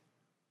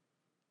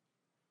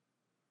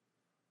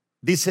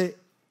 Dice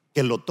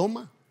que lo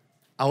toma,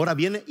 ahora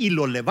viene y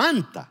lo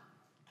levanta.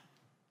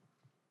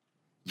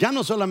 Ya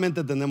no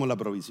solamente tenemos la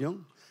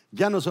provisión,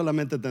 ya no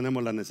solamente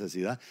tenemos la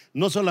necesidad,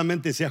 no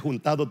solamente se ha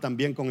juntado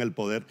también con el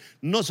poder,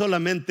 no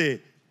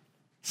solamente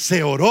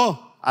se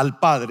oró al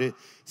Padre,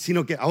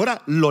 sino que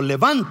ahora lo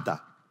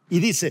levanta y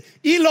dice,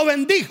 y lo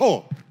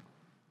bendijo.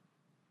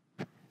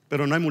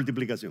 Pero no hay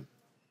multiplicación.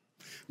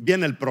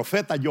 Viene el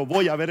profeta, yo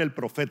voy a ver el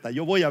profeta,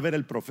 yo voy a ver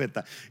el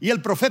profeta. Y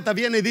el profeta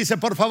viene y dice,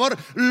 por favor,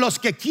 los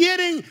que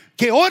quieren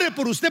que ore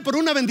por usted por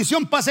una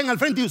bendición, pasen al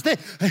frente. Y usted,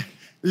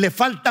 le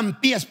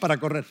faltan pies para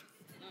correr.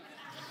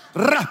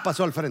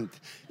 Pasó al frente.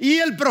 Y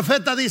el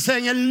profeta dice,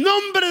 en el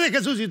nombre de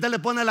Jesús, y usted le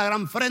pone la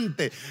gran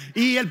frente.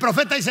 Y el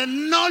profeta dice,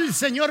 no, el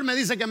Señor me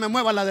dice que me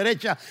mueva a la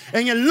derecha,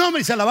 en el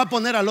nombre, y se la va a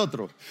poner al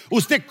otro.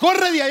 Usted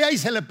corre de allá y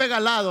se le pega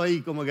al lado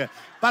ahí, como que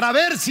para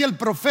ver si el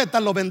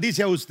profeta lo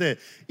bendice a usted.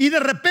 Y de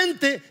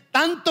repente,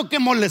 tanto que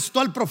molestó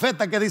al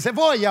profeta, que dice,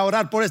 voy a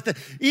orar por este,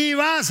 y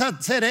vas a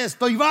hacer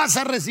esto, y vas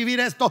a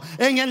recibir esto,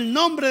 en el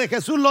nombre de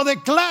Jesús lo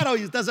declaro.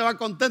 Y usted se va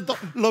contento.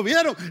 ¿Lo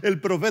vieron?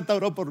 El profeta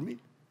oró por mí.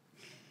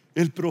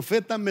 El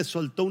profeta me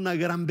soltó una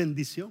gran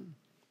bendición.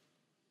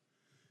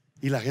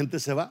 Y la gente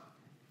se va.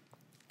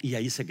 Y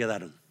ahí se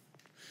quedaron,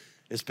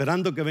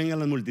 esperando que vengan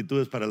las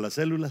multitudes para las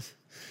células,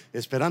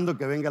 esperando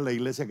que venga la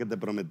iglesia que te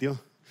prometió,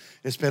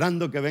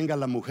 esperando que venga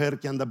la mujer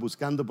que anda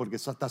buscando porque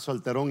estás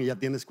solterón y ya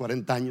tienes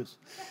 40 años.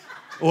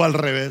 O al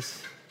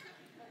revés.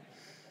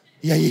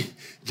 Y ahí,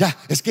 ya,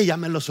 es que ya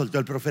me lo soltó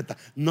el profeta.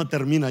 No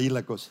termina ahí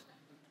la cosa.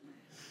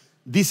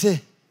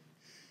 Dice,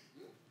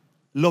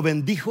 lo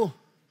bendijo.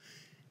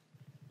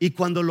 Y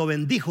cuando lo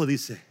bendijo,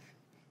 dice,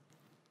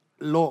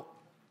 lo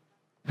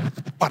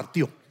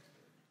partió.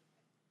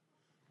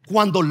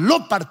 Cuando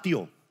lo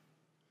partió,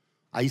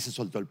 ahí se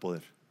soltó el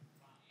poder.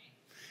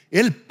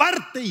 Él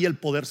parte y el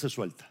poder se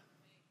suelta.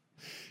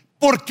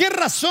 ¿Por qué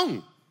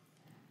razón?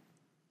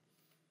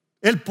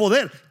 El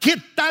poder. ¿Qué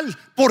tal?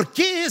 ¿Por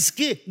qué es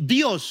que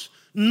Dios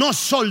no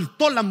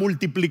soltó la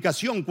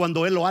multiplicación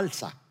cuando Él lo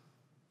alza?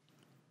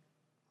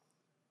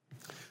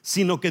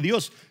 Sino que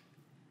Dios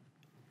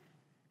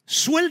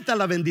suelta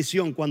la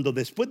bendición cuando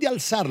después de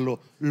alzarlo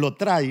lo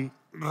trae,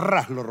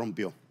 lo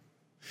rompió.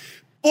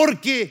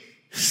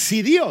 Porque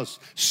si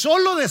Dios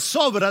solo de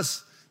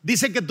sobras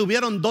dice que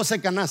tuvieron 12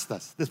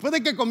 canastas, después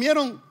de que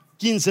comieron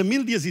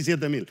 15,000,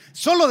 17,000,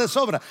 solo de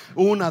sobra,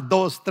 1,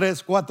 2,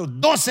 3, 4,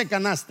 12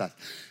 canastas.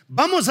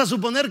 Vamos a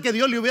suponer que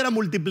Dios le hubiera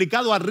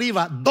multiplicado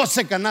arriba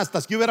 12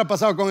 canastas. ¿Qué hubiera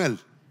pasado con él?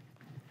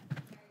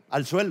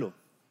 Al suelo.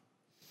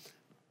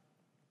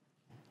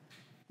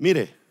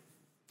 Mire,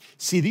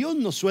 si Dios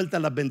nos suelta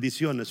las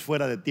bendiciones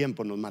fuera de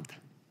tiempo, nos mata.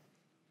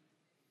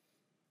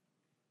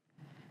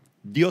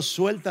 Dios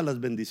suelta las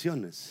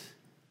bendiciones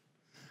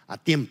a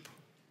tiempo.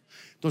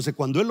 Entonces,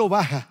 cuando Él lo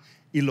baja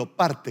y lo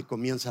parte,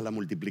 comienza la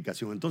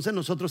multiplicación. Entonces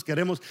nosotros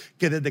queremos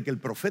que desde que el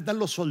profeta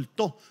lo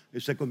soltó,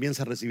 usted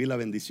comienza a recibir la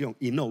bendición.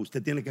 Y no,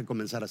 usted tiene que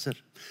comenzar a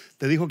hacer.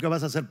 Te dijo que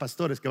vas a ser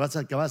pastores, que vas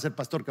a ser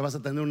pastor, que vas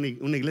a tener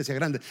una iglesia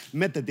grande.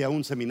 Métete a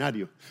un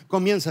seminario,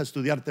 comienza a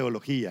estudiar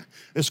teología,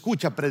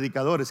 escucha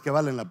predicadores que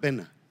valen la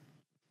pena.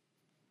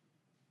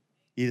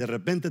 Y de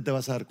repente te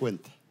vas a dar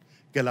cuenta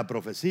que la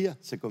profecía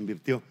se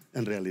convirtió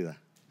en realidad.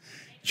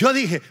 Yo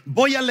dije,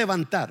 voy a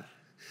levantar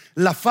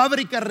la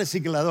fábrica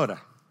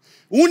recicladora,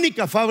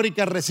 única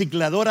fábrica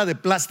recicladora de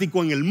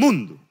plástico en el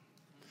mundo,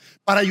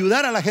 para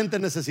ayudar a la gente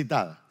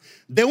necesitada.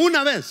 De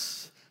una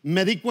vez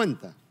me di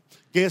cuenta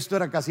que esto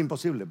era casi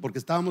imposible, porque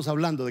estábamos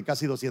hablando de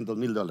casi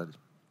 $200,000.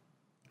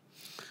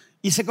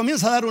 Y se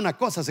comienza a dar una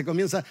cosa,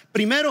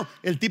 primero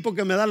el tipo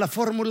que me da la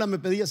fórmula me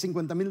pedía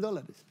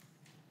 $50,000.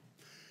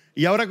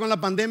 Y ahora con la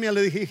pandemia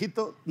le dije,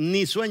 hijito,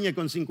 ni sueñe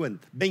con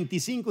 50,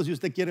 25 si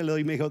usted quiere le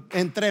doy. Me dijo,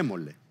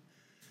 entrémosle.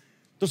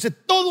 Entonces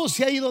todo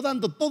se ha ido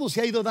dando,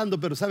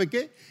 pero ¿sabe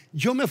qué?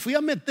 Yo me fui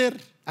a meter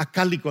a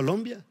Cali,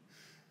 Colombia.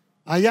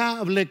 Allá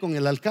hablé con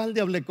el alcalde,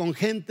 hablé con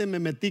gente, me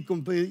metí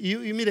y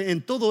mire,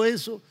 en todo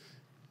eso,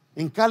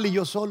 en Cali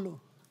yo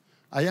solo,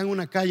 allá en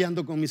una calle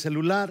ando con mi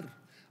celular,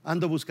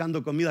 ando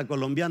buscando comida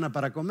colombiana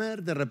para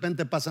comer. De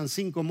repente pasan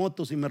 5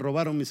 motos y me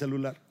robaron mi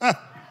celular.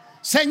 ¡Ah!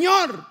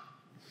 Señor,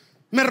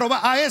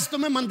 ¿a esto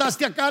me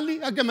mandaste a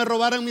Cali? ¿A que me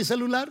robaran mi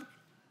celular?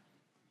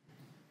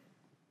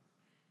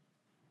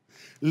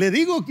 Le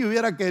digo que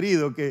hubiera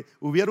querido que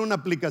hubiera una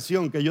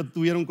aplicación que yo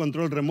tuviera un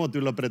control remoto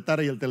y lo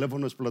apretara y el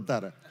teléfono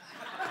explotara.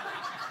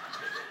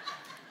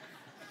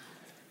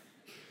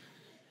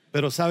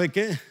 Pero ¿sabe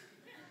qué?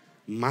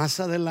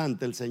 Más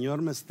adelante el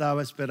Señor me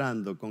estaba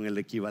esperando con el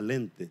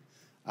equivalente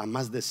a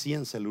más de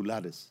 100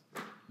 celulares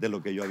de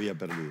lo que yo había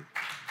perdido.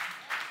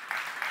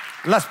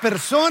 Las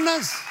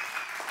personas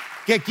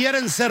que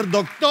quieren ser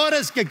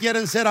doctores, que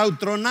quieren ser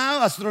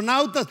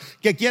astronautas,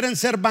 que quieren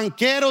ser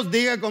banqueros,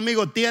 diga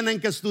conmigo, tienen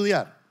que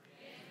estudiar.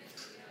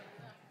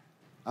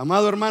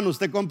 Amado hermano,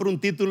 usted compra un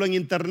título en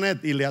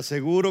internet y le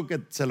aseguro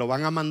que se lo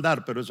van a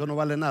mandar, pero eso no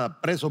vale nada,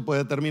 preso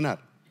puede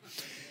terminar.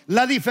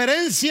 La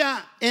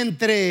diferencia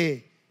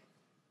entre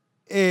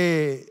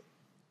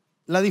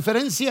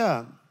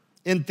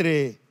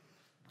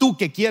tú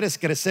que quieres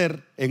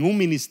crecer en un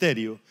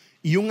ministerio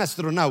y un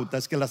astronauta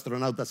es que el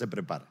astronauta se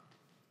prepara.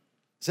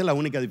 Esa es la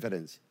única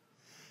diferencia.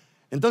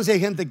 Entonces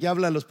hay gente que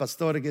habla a los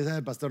pastores que dice,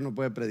 el pastor no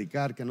puede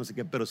predicar, que no sé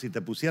qué, pero si te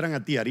pusieran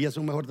a ti, ¿harías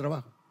un mejor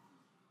trabajo?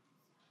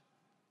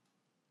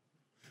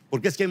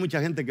 Porque es que hay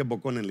mucha gente que es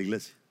bocona en la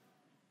iglesia,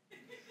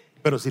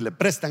 pero si le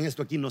prestan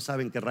esto aquí no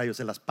saben qué rayos,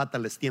 en las patas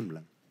les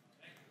tiemblan.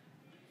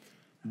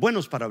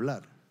 Buenos para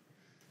hablar,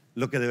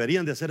 Lo que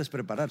deberían de hacer es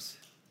prepararse.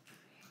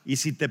 Y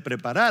si te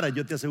preparara,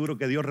 yo te aseguro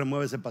que Dios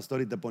remueve a ese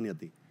pastor y te pone a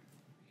ti,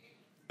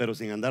 pero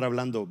sin andar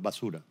hablando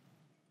basura.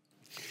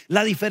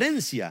 La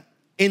diferencia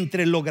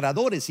entre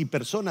logradores y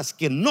personas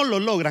que no lo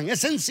logran es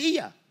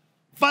sencilla,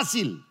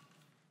 fácil.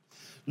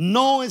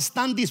 No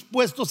están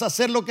dispuestos a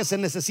hacer lo que se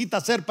necesita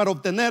hacer para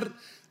obtener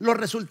los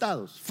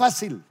resultados.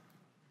 Fácil.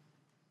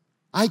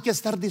 Hay que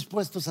estar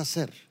dispuestos a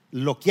hacer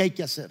lo que hay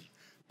que hacer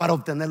para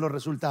obtener los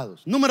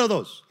resultados. Número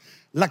 2,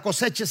 la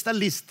cosecha está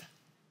lista.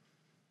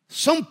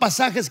 Son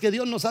pasajes que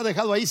Dios nos ha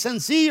dejado ahí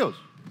sencillos.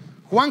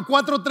 Juan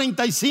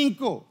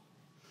 4:35.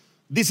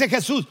 Dice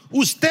Jesús,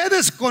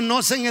 ustedes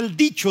conocen el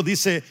dicho,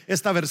 dice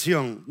esta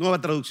versión,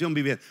 Nueva Traducción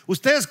Viviente.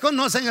 Ustedes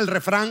conocen el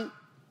refrán.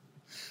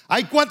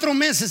 Hay 4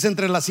 meses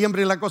entre la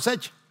siembra y la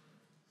cosecha.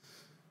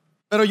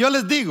 Pero yo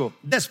les digo,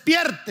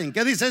 despierten.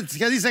 ¿Qué dice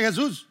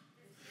Jesús?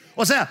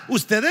 O sea,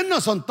 ustedes no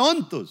son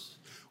tontos.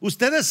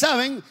 Ustedes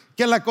saben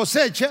que la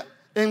cosecha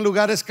en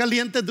lugares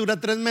calientes dura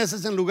 3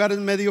 meses, en lugares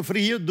medio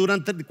fríos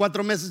duran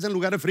 4 meses, en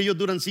lugares fríos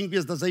duran 5 y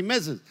hasta 6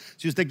 meses.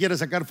 Si usted quiere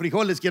sacar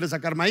frijoles, quiere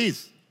sacar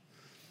maíz.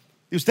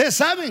 Y ustedes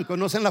saben,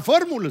 conocen la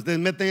fórmula. Ustedes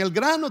meten el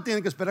grano,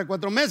 tienen que esperar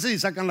 4 meses y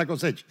sacan la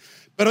cosecha.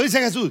 Pero dice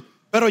Jesús,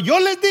 pero yo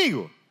les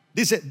digo,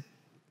 dice,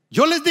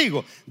 yo les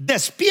digo,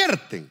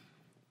 despierten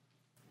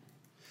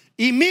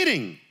y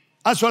miren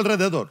a su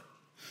alrededor.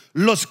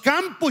 Los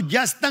campos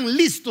ya están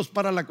listos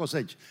para la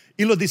cosecha.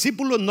 Y los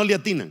discípulos no le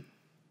atinan.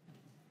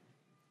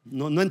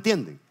 No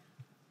entienden.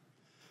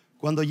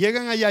 Cuando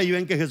llegan allá y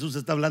ven que Jesús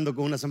está hablando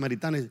con una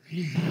samaritana, dicen,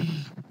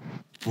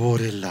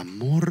 por el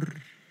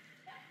amor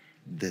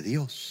de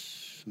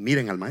Dios,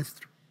 miren al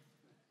maestro.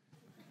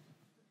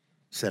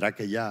 ¿Será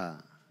que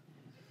ya?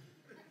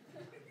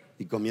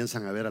 Y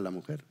comienzan a ver a la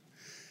mujer.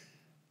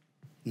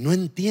 No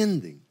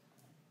entienden.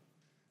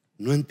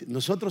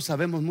 Nosotros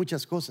sabemos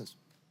muchas cosas,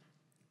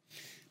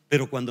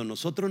 pero cuando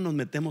nosotros nos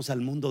metemos al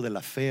mundo de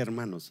la fe,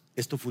 hermanos,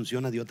 esto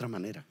funciona de otra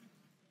manera,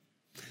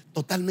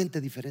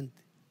 totalmente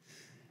diferente.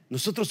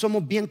 Nosotros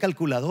somos bien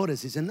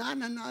calculadores y dicen,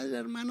 no, el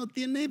hermano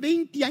tiene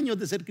 20 años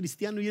de ser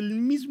cristiano y el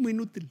mismo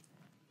inútil.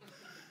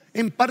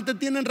 En parte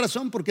tienen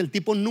razón, porque el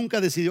tipo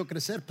nunca decidió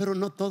crecer, pero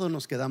no todos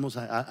nos quedamos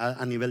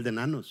a nivel de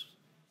enanos.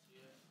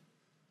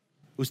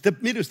 Usted,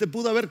 mire, usted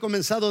pudo haber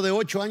comenzado de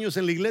 8 años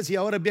en la iglesia y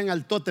ahora es bien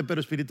altote, pero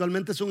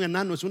espiritualmente es un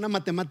enano. Es una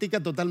matemática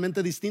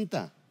totalmente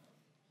distinta.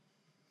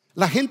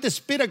 La gente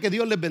espera que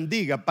Dios les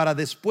bendiga para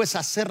después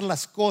hacer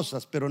las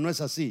cosas, pero no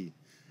es así.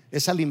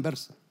 Es a la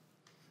inversa.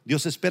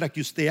 Dios espera que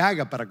usted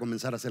haga para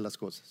comenzar a hacer las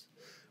cosas.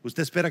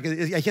 Usted espera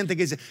que, hay gente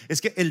que dice, es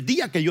que el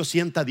día que yo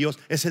sienta a Dios,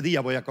 ese día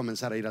voy a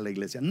comenzar a ir a la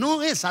iglesia.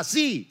 No es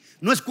así.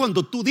 No es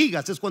cuando tú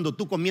digas, es cuando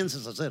tú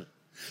comiences a hacer.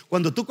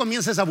 Cuando tú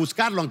comiences a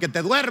buscarlo, aunque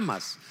te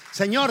duermas.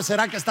 Señor,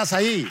 ¿será que estás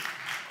ahí?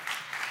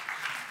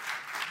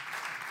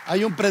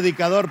 Hay un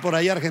predicador por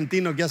ahí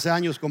argentino que hace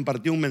años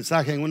compartió un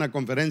mensaje en una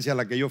conferencia a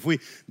la que yo fui.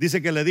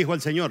 Dice que le dijo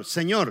al Señor,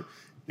 Señor,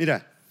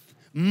 mira,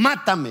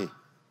 mátame,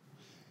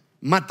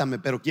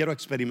 pero quiero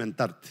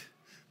experimentarte,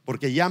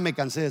 porque ya me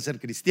cansé de ser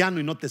cristiano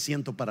y no te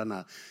siento para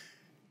nada.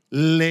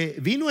 Le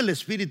vino el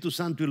Espíritu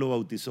Santo y lo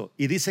bautizó.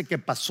 Y dice que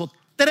pasó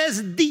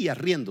 3 días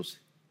riéndose.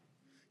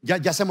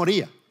 Ya se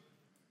moría.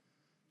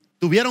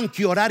 Tuvieron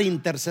que orar e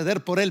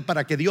interceder por él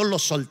para que Dios lo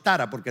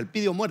soltara, porque él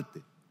pidió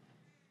muerte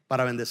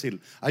para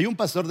bendecirlo. Hay un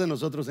pastor de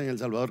nosotros en El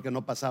Salvador que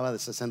no pasaba de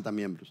 60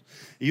 miembros.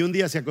 Y un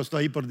día se acostó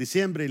ahí por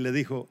diciembre y le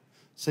dijo,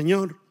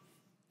 Señor,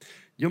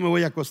 yo me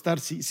voy a acostar.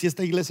 Si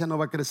esta iglesia no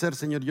va a crecer,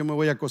 Señor, yo me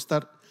voy a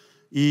acostar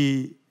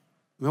y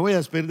me voy a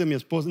despedir de mi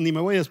esposa. Ni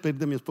me voy a despedir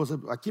de mi esposa.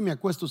 Aquí me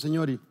acuesto,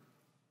 Señor, y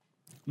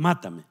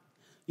mátame.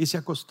 Y se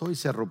acostó y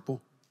se arropó.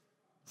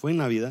 Fue en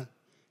Navidad.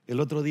 El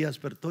otro día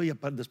despertó y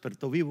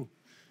despertó vivo.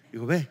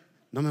 Dijo, ve,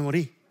 no me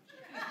morí.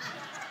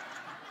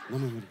 No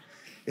me morí.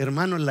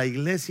 Hermano, la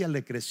iglesia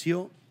le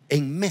creció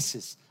en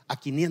meses a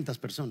 500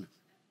 personas.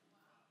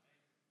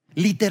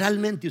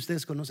 Literalmente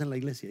ustedes conocen la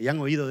iglesia y han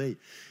oído de ella.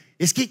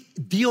 Es que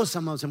Dios,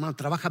 amados hermanos,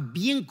 trabaja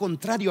bien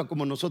contrario a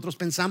como nosotros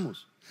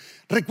pensamos.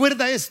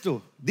 Recuerda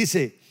esto,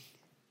 dice,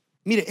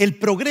 mire, el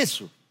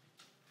progreso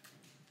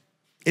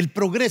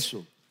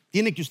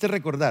tiene que usted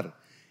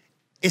recordar,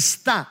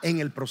 está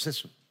en el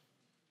proceso.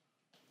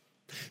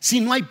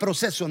 Si no hay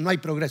proceso, no hay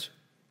progreso.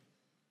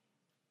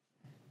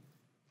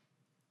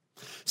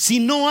 Si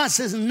no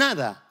haces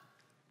nada,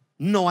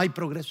 no hay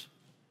progreso.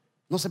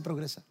 No se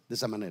progresa de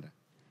esa manera.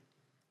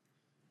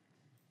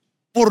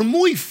 Por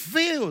muy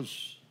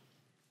feos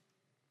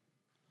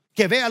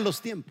que vean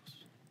los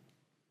tiempos,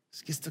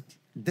 es que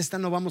de esta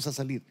no vamos a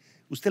salir.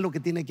 Usted lo que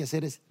tiene que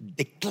hacer es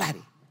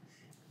declare,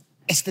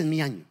 este es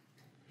mi año.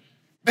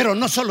 Pero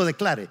no solo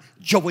declare,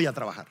 yo voy a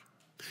trabajar,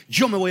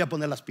 yo me voy a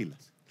poner las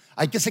pilas.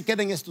 Hay que se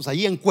queden estos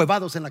ahí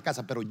encuevados en la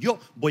casa, pero yo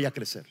voy a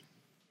crecer.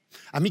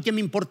 A mí que me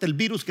importa el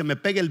virus, que me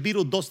pegue el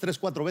virus 2, 3,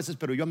 4 veces,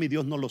 pero yo a mi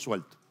Dios no lo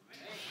suelto.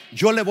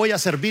 Yo le voy a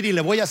servir y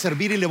le voy a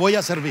servir y le voy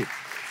a servir.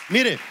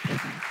 Mire,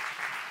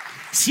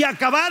 se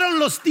acabaron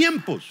los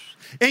tiempos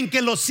en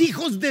que los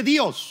hijos de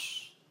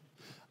Dios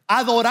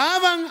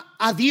adoraban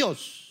a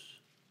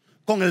Dios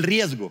con el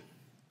riesgo.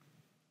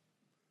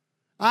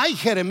 Ay,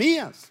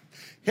 Jeremías.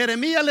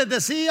 Jeremías les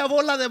decía: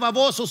 bola de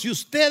babosos, si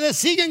ustedes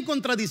siguen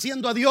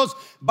contradiciendo a Dios,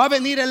 va a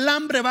venir el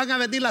hambre, van a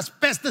venir las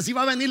pestes y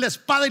va a venir la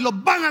espada y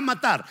los van a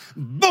matar.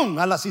 ¡Bum!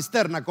 A la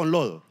cisterna con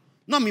lodo.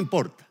 No me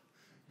importa.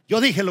 Yo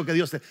dije lo que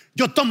Dios te...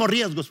 Yo tomo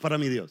riesgos para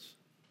mi Dios.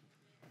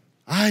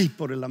 Ay,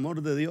 por el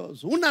amor de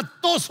Dios. Una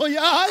tos y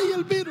ay,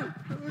 el virus.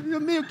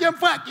 Dios mío, ¿quién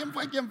fue? ¿Quién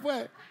fue? ¿Quién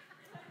fue?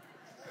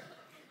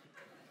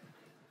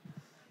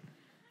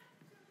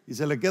 Y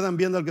se le quedan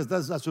viendo al que está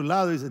a su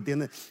lado y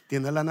dice: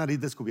 tiene la nariz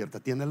descubierta,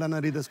 tiene la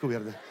nariz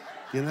descubierta,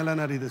 tiene la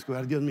nariz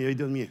descubierta. Dios mío,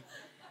 Dios mío.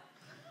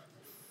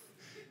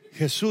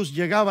 Jesús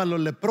llegaba a los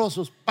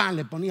leprosos,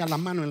 le ponía la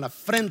mano en la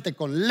frente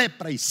con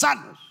lepra y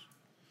sanos.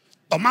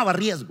 Tomaba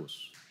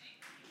riesgos.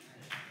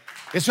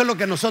 Eso es lo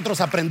que nosotros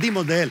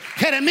aprendimos de él.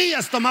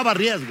 Jeremías tomaba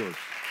riesgos.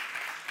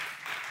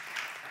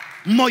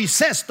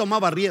 Moisés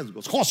tomaba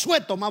riesgos.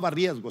 Josué tomaba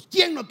riesgos.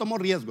 ¿Quién no tomó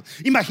riesgos?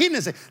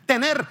 Imagínense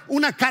tener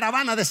una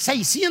caravana de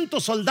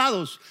 600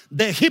 soldados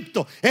de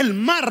Egipto, el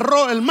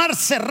mar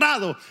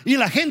cerrado y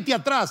la gente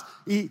atrás,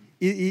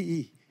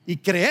 y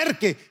creer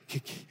que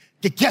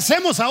 ¿qué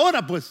hacemos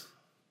ahora? Pues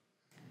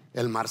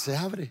el mar se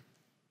abre.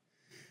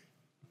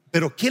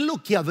 Pero ¿qué es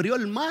lo que abrió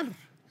el mar?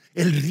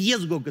 El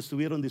riesgo que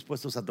estuvieron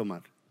dispuestos a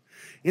tomar.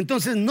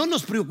 Entonces no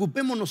nos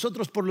preocupemos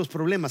nosotros por los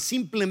problemas,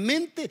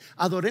 simplemente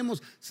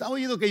adoremos. ¿Se ha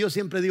oído que yo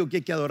siempre digo que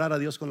hay que adorar a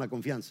Dios con la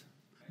confianza?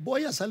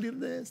 Voy a salir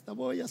de esta,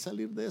 voy a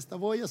salir de esta,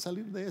 voy a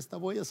salir de esta,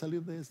 voy a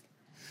salir de esta.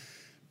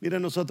 Mira,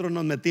 nosotros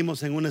nos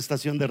metimos en una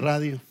estación de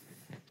radio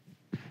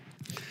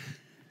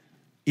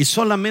y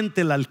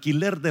solamente el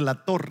alquiler de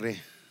la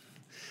torre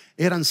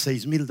eran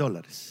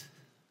 $6,000.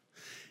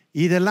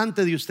 Y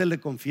delante de usted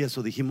le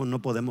confieso, dijimos: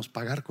 no podemos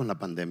pagar con la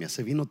pandemia,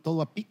 se vino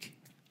todo a pique.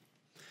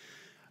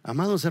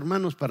 Amados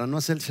hermanos, para no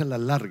hacerse la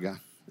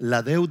larga,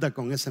 la deuda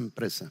con esa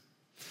empresa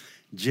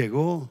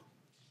llegó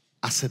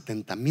a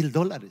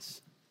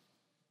 $70,000.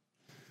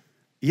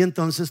 Y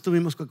entonces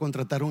tuvimos que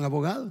contratar un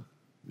abogado.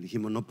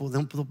 Dijimos: no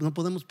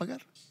podemos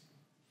pagar,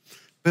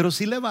 pero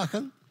si le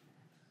bajan,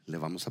 le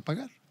vamos a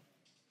pagar.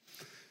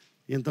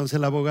 Y entonces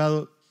el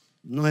abogado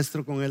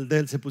nuestro con el de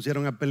él se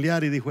pusieron a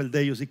pelear y dijo el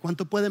de ellos: ¿y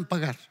cuánto pueden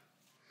pagar?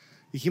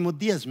 Dijimos: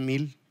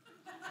 10,000.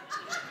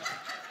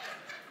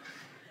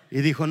 Y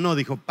dijo: no,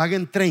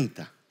 paguen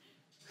 30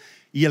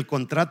 y el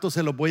contrato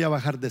se lo voy a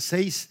bajar de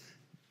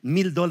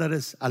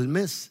 $6,000 al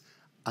mes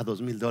a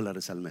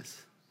 $2,000 al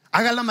mes.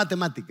 Haga la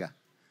matemática,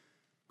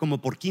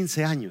 como por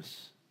 15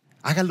 años.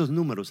 Haga los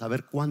números a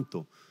ver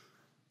cuánto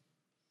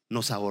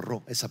nos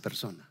ahorró esa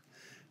persona.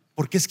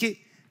 Porque es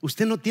que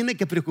usted no tiene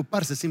que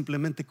preocuparse,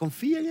 simplemente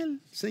confía en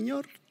él.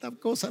 Señor, esta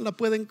cosa la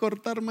pueden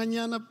cortar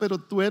mañana, pero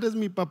tú eres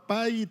mi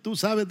papá y tú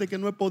sabes de que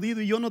no he podido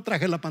y yo no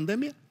traje la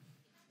pandemia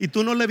y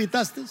tú no la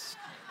evitaste.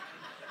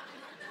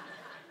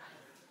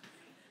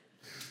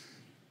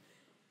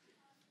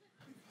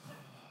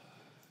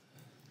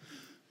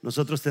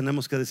 Nosotros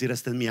tenemos que decir: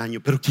 este es mi año.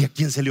 Pero ¿a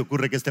quién se le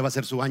ocurre que este va a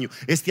ser su año?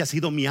 Este ha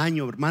sido mi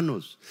año,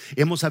 hermanos.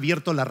 Hemos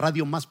abierto la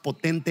radio más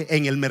potente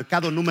en el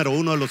mercado número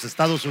 1 de los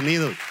Estados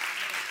Unidos,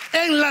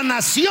 en la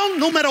nación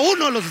número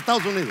 1 de los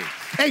Estados Unidos,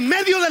 en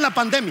medio de la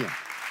pandemia.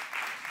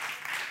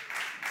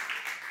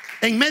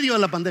 En medio de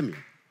la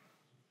pandemia.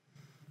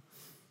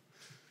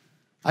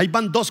 Ahí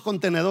van 2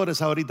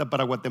 contenedores ahorita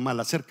para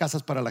Guatemala, hacer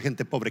casas para la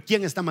gente pobre.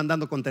 ¿Quién está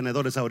mandando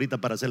contenedores ahorita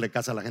para hacerle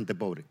casa a la gente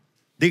pobre?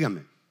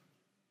 Dígame.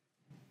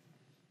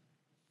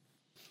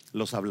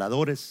 Los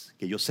habladores,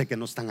 que yo sé que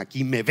no están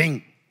aquí, me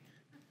ven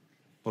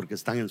porque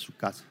están en su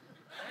casa.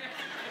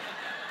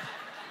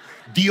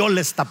 Dios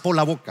les tapó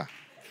la boca.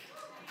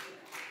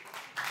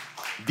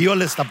 Dios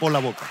les tapó la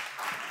boca.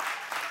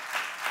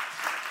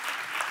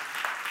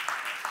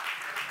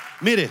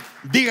 Mire,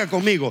 diga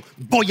conmigo: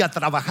 voy a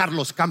trabajar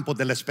los campos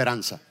de la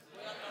esperanza.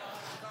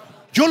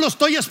 Yo lo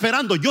estoy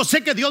esperando. Yo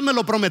sé que Dios me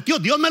lo prometió,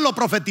 Dios me lo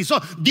profetizó,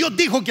 Dios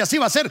dijo que así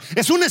va a ser.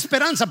 Es una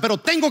esperanza, pero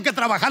tengo que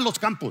trabajar los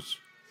campos.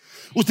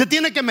 Usted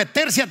tiene que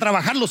meterse a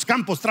trabajar los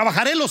campos.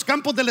 Trabajaré en los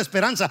campos de la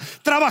esperanza.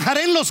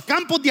 Trabajaré en los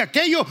campos de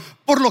aquello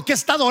por lo que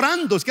está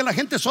orando. Es que la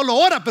gente solo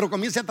ora, pero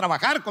comience a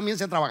trabajar,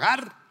 comience a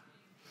trabajar.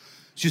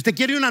 Si usted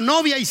quiere una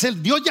novia y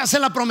Dios ya se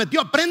la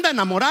prometió, aprenda a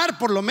enamorar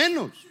por lo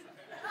menos.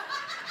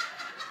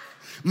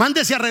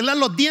 Mándese a arreglar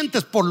los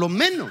dientes por lo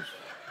menos.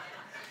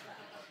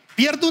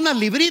 Pierda unas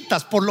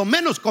libritas, por lo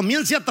menos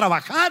comience a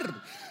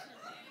trabajar.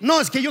 No,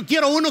 es que yo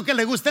quiero uno que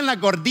le gusten las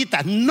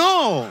gorditas.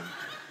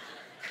 No.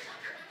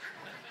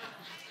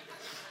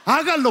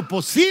 Haga lo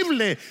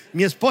posible.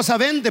 Mi esposa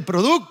vende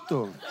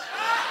producto.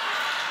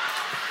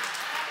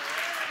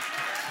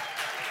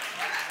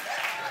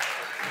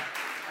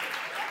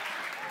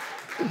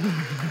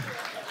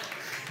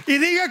 Y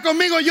diga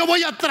conmigo: yo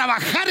voy a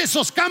trabajar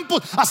esos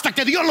campos hasta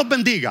que Dios los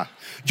bendiga.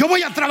 Yo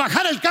voy a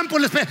trabajar el campo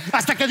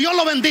hasta que Dios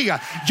lo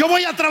bendiga. Yo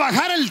voy a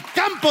trabajar el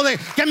campo de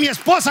que mi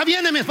esposa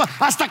viene,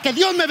 hasta que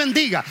Dios me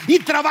bendiga. Y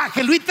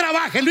trabájelo, y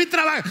trabájelo, y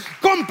trabaje.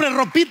 Compre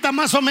ropita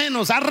más o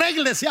menos,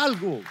 arréglese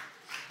algo.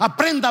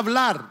 Aprenda a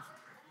hablar.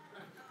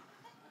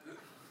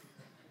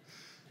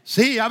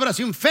 Sí,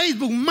 ábrase un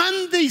Facebook,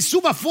 mande y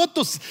suba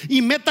fotos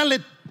y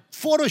métale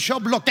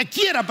Photoshop, lo que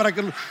quiera para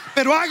que,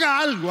 pero haga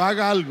algo,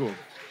 haga algo.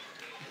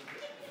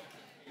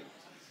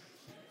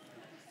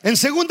 En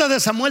 2 de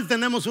Samuel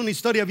tenemos una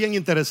historia bien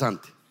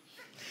interesante.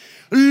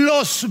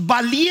 Los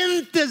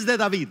valientes de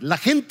David, la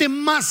gente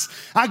más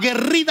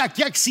aguerrida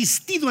que ha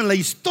existido en la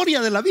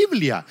historia de la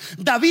Biblia.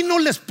 David no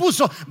les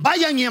puso,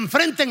 vayan y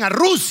enfrenten a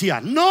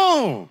Rusia.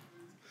 No,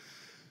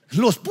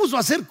 los puso a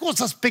hacer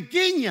cosas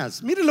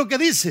pequeñas. Miren lo que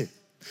dice,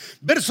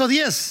 verso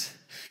 10.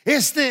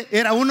 Este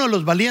era uno de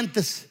los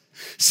valientes.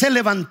 Se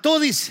levantó,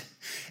 dice,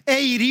 e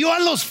hirió a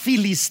los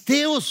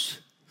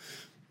filisteos.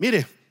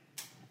 Mire,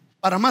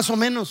 para más o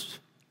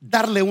menos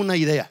darle una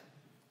idea.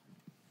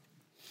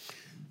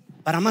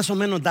 Para más o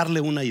menos darle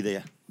una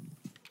idea.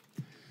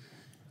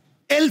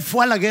 Él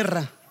fue a la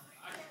guerra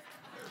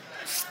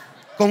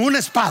con una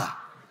espada.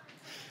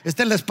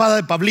 Esta es la espada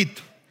de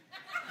Pablito.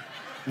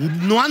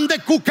 No ande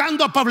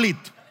cucando a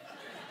Pablito.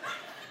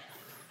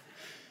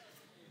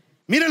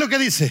 Mire lo que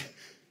dice.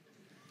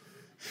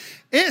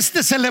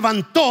 Este se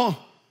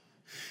levantó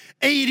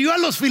e hirió a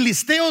los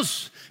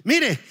filisteos.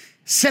 Mire,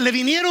 se le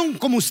vinieron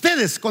como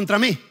ustedes contra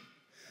mí.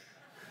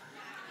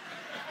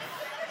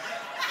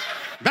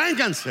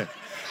 Vénganse.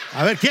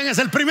 A ver quién es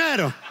el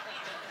primero.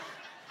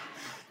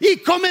 Y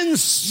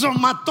comenzó,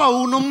 mató a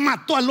uno,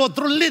 mató al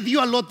otro, le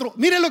dio al otro.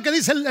 Mire lo que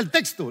dice el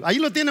texto, ahí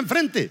lo tiene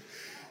enfrente.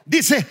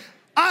 Dice,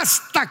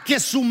 hasta que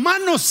su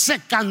mano se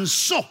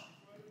cansó.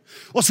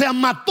 O sea,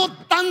 mató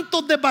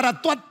tantos,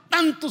 desbarató a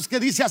tantos, que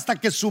dice hasta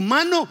que su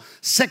mano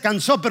se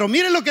cansó. Pero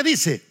mire lo que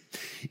dice,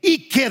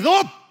 y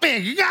quedó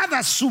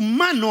pegada su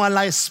mano a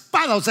la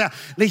espada. O sea,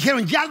 le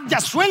dijeron,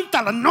 ya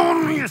suéltala.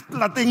 No,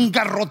 la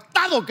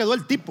engarrotado quedó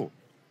el tipo.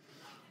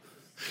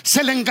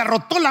 Se le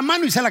engarrotó la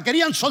mano y se la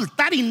querían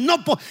soltar y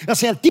no, o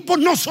sea, el tipo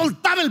no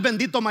soltaba el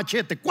bendito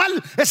machete. ¿Cuál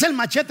es el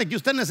machete que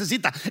usted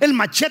necesita? El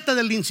machete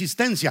de la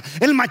insistencia,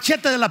 el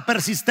machete de la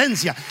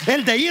persistencia,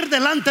 el de ir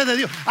delante de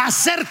Dios,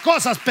 hacer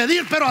cosas,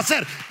 pedir pero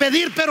hacer,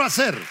 pedir pero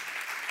hacer.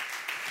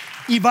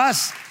 Y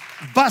vas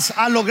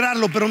a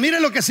lograrlo. Pero mire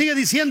lo que sigue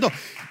diciendo.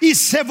 Y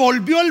se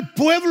volvió el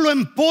pueblo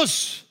en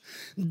pos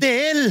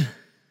de él,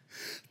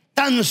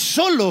 tan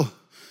solo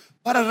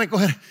para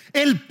recoger.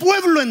 El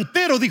pueblo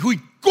entero dijo,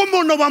 ¿y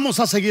cómo no vamos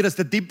a seguir a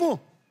este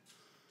tipo?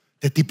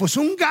 Este tipo es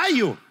un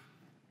gallo.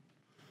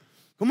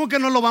 ¿Cómo que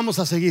no lo vamos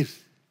a seguir?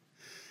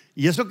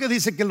 Y eso que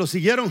dice que lo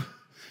siguieron.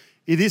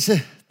 Y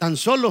dice, tan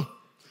solo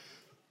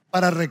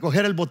para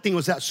recoger el botín.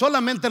 O sea,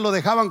 solamente lo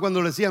dejaban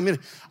cuando le decían, mire,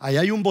 ahí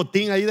hay un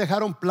botín, ahí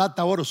dejaron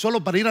plata, oro,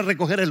 solo para ir a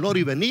recoger el oro.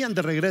 Y venían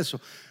de regreso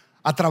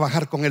a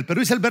trabajar con él. Pero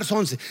dice el verso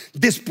 11,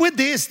 después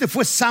de este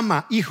fue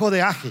Sama, hijo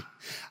de Age.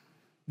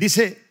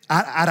 Dice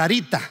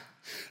Ararita.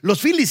 Los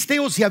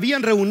filisteos se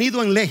habían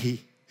reunido en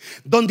Lehi,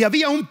 donde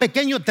había un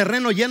pequeño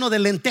terreno lleno de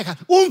lentejas.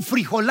 Un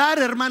frijolar,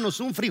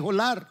 hermanos, un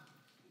frijolar.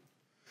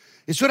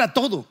 Eso era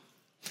todo.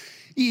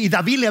 Y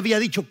David le había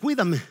dicho,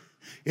 cuídame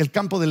el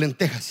campo de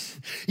lentejas.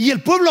 Y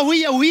el pueblo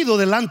había huido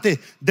delante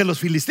de los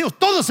filisteos.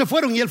 Todos se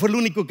fueron y él fue el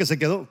único que se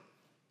quedó.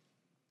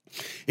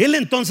 Él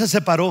entonces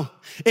se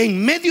paró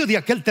en medio de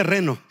aquel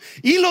terreno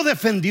y lo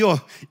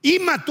defendió y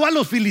mató a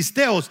los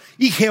filisteos,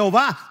 y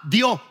Jehová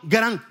dio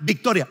gran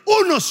victoria.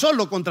 Uno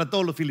solo contra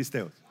todos los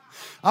filisteos.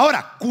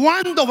 Ahora,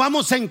 ¿cuándo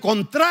vamos a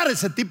encontrar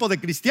ese tipo de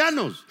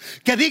cristianos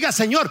que diga,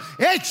 Señor,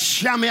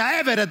 échame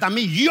a Everett a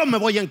mí, yo me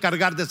voy a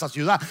encargar de esa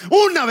ciudad?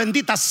 Una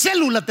bendita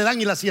célula te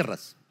dan y la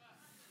cierras.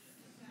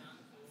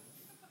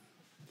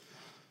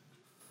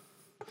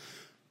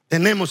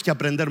 Tenemos que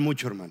aprender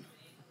mucho, hermano.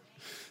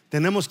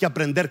 Tenemos que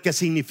aprender qué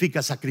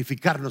significa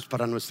sacrificarnos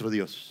para nuestro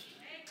Dios.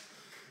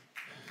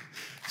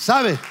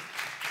 ¿Sabe?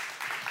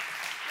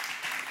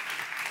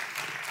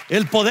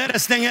 El poder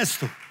está en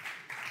esto,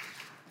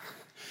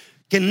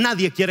 que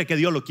nadie quiere que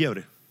Dios lo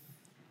quiebre.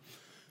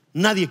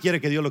 Nadie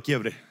quiere que Dios lo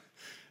quiebre.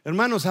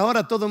 Hermanos,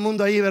 ahora todo el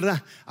mundo ahí,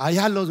 ¿verdad?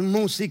 Allá los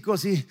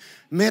músicos y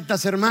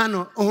metas,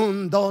 hermano,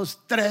 1, 2,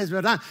 3,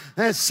 ¿verdad?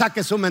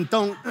 Saque su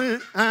mentón,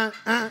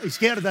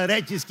 izquierda,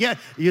 derecha, izquierda.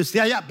 Y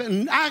usted allá,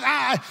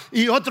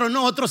 y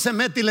otro se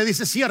mete y le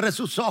dice, cierre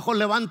sus ojos,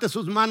 levante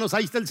sus manos,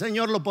 ahí está el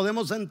Señor, lo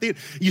podemos sentir.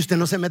 Y usted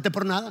no se mete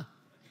por nada.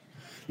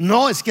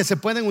 No, es que se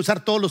pueden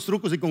usar todos los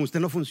trucos y con usted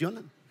no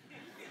funcionan.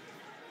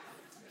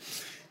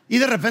 Y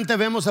de repente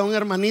vemos a un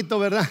hermanito,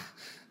 ¿verdad?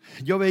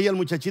 Yo veía al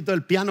muchachito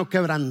del piano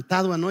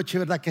quebrantado anoche,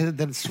 ¿verdad? Que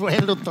desde el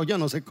suelo, yo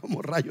no sé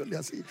cómo rayos le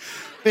hacía,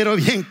 pero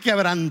bien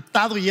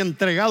quebrantado y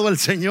entregado al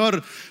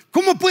Señor.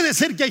 ¿Cómo puede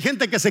ser que hay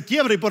gente que se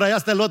quiebra y por allá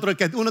está el otro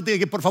que uno tiene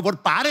que, por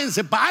favor,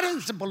 párense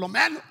por lo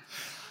menos?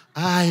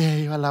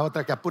 Ay, va la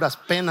otra que a puras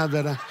penas,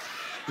 ¿verdad?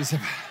 Dice,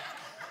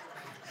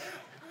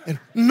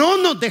 no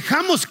nos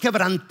dejamos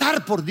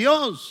quebrantar por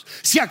Dios.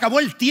 Se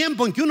acabó el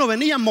tiempo en que uno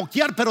venía a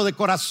moquear, pero de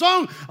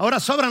corazón. Ahora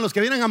sobran los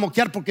que vienen a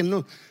moquear porque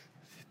no.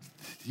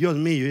 Dios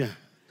mío, ya.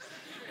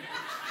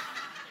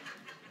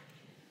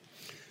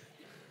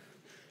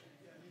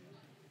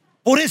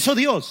 Por eso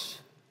Dios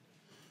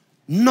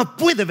no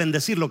puede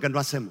bendecir lo que no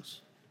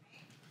hacemos.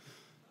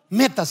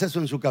 Metas eso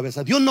en su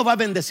cabeza. Dios no va a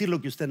bendecir lo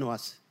que usted no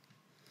hace.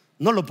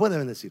 No lo puede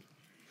bendecir.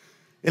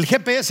 El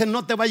GPS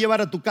no te va a llevar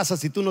a tu casa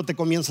si tú no te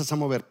comienzas a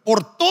mover.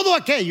 Por todo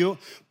aquello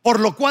por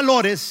lo cual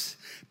ores,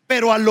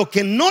 pero a lo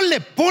que no le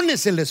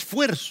pones el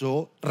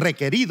esfuerzo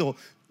requerido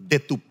de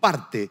tu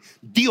parte,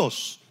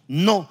 Dios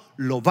no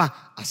lo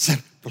va a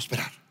hacer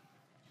prosperar.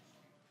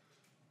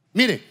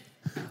 Mire,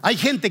 hay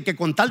gente que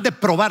con tal de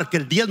probar que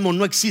el diezmo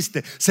no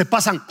existe, se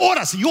pasan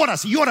horas y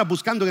horas y horas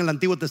buscando en el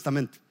Antiguo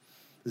Testamento.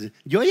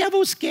 Yo ya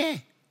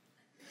busqué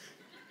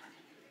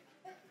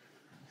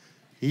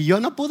y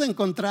yo no pude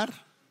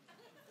encontrar.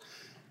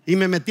 Y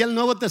me metí al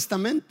Nuevo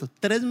Testamento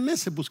 3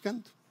 meses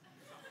buscando.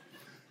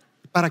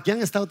 ¿Para qué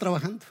han estado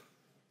trabajando?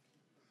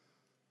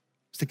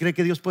 ¿Usted cree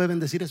que Dios puede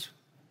bendecir eso?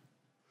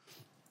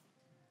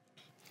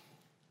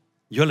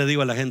 Yo le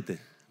digo a la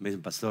gente, me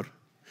dicen, pastor,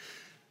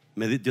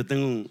 yo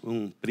tengo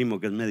un primo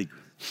que es médico.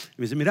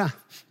 Y me dice, mira,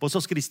 vos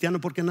sos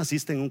cristiano porque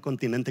naciste en un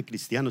continente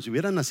cristiano. Si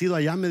hubieras nacido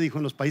allá, me dijo,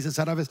 en los países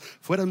árabes,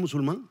 ¿fueras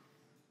musulmán?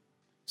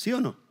 ¿Sí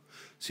o no?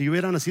 Si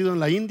hubiera nacido en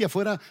la India,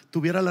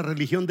 tuviera la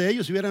religión de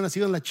ellos. Si hubiera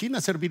nacido en la China,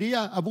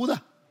 serviría a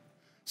Buda.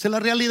 Esa es la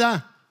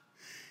realidad.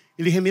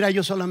 Y dije, mira,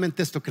 yo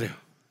solamente esto creo.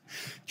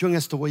 Yo en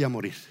esto voy a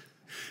morir,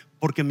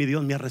 porque mi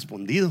Dios me ha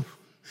respondido.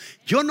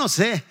 Yo no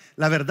sé,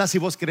 la verdad, si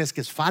vos crees que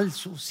es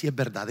falso, si es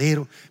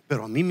verdadero,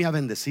 pero a mí me ha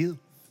bendecido.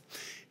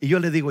 Y yo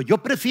le digo,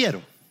 yo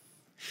prefiero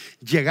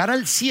llegar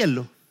al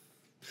cielo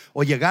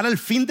o llegar al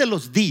fin de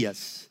los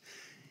días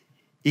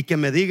y que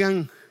me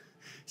digan,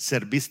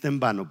 serviste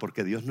en vano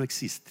porque Dios no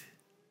existe,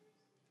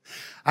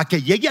 a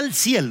que llegue al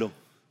cielo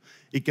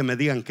y que me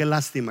digan, qué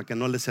lástima que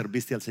no le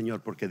serviste al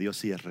Señor porque Dios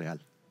sí es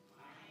real.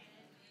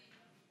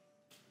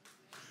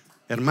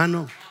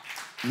 Hermano,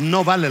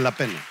 no vale la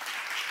pena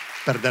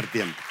perder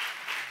tiempo.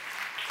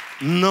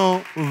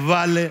 No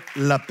vale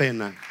la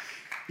pena.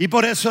 Y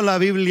por eso la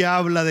Biblia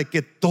habla de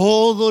que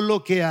todo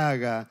lo que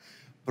haga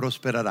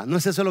prosperará. ¿No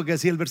es eso lo que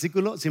decía el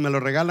versículo? Si me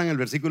lo regalan, el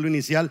versículo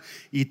inicial.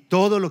 Y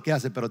todo lo que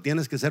hace, pero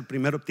tienes que ser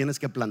primero, tienes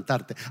que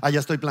plantarte. Ya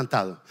estoy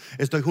plantado,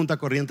 estoy junto a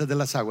corrientes de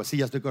las aguas. Sí,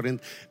 ya estoy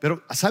corriente.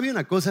 Pero ¿sabe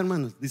una cosa,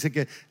 hermanos? Dice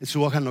que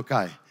su hoja no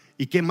cae.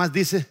 ¿Y qué más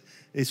dice?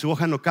 Su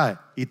hoja no cae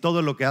y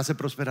todo lo que hace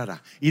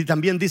prosperará. Y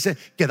también dice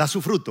que da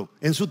su fruto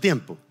en su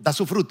tiempo. Da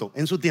su fruto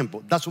en su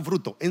tiempo. Da su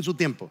fruto en su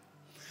tiempo.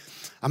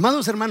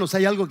 Amados hermanos,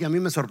 hay algo que a mí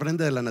me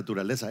sorprende de la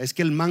naturaleza. Es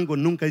que el mango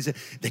nunca dice,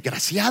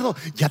 desgraciado,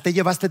 ya te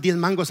llevaste 10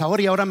 mangos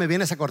ahora y ahora me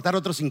vienes a cortar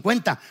otros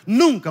 50.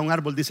 Nunca un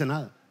árbol dice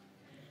nada.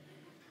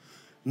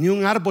 Ni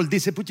un árbol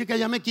dice, puchica,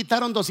 ya me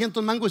quitaron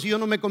 200 mangos y yo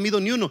no me he comido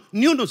ni uno.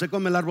 Ni uno se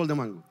come el árbol de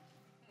mango.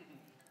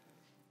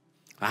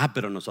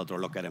 Pero nosotros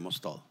lo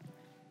queremos todo.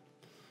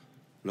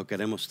 Lo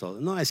queremos todo.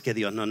 No, es que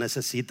Dios no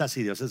necesita,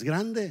 si Dios es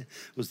grande.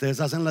 Ustedes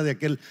hacen la de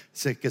aquel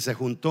que se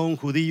juntó un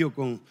judío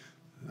con,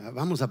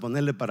 vamos a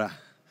ponerle para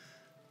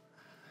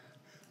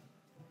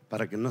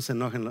que no se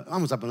enojen,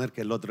 vamos a poner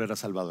que el otro era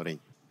salvadoreño.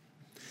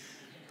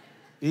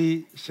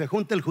 Y se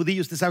junta el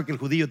judío. Usted sabe que el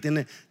judío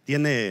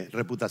tiene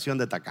reputación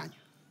de tacaño.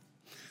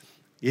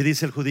 Y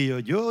dice el judío,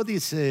 yo,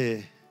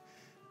 dice,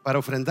 para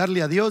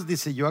ofrendarle a Dios,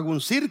 dice, yo hago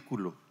un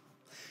círculo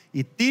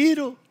y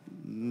tiro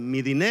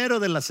mi dinero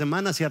de la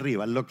semana hacia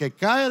arriba. Lo que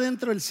cae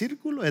dentro del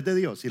círculo es de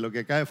Dios y lo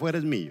que cae fuera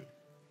es mío.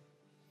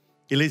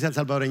 Y le dice al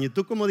salvadoreño, ¿y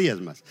tú cómo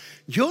diezmas?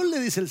 Yo, le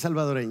dice el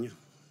salvadoreño,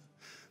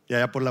 de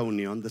allá por la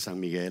Unión de San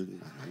Miguel.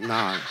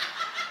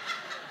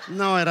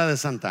 No era de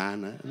Santa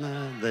Ana.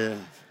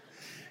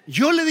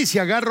 Yo, le dice,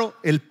 agarro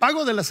el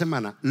pago de la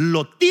semana,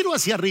 lo tiro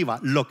hacia arriba.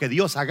 Lo que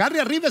Dios agarre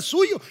arriba es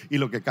suyo y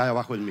lo que cae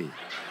abajo es mío.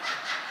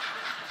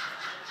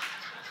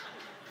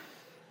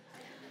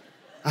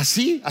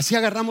 Así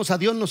agarramos a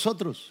Dios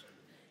nosotros.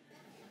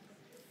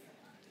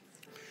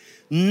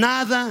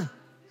 Nada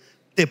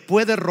te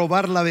puede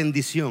robar la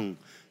bendición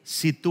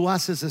si tú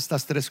haces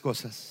estas 3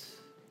 cosas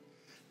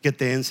que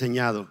te he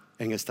enseñado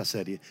en esta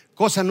serie.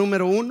 Cosa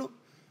número 1,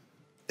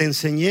 te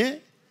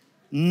enseñé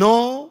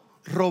no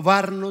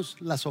robarnos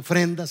las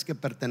ofrendas que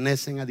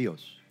pertenecen a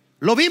Dios.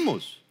 Lo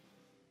vimos.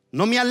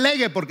 No me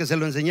alegue porque se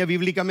lo enseñé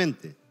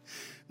bíblicamente.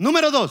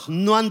 Número 2,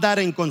 no andar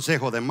en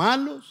consejo de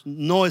malos,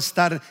 no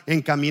estar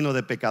en camino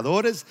de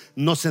pecadores,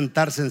 no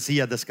sentarse en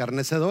sillas de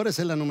escarnecedores.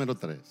 Es la número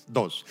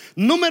 2.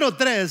 Número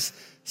 3,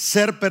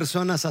 ser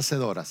personas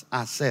hacedoras.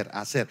 Hacer.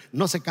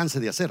 No se canse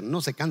de hacer.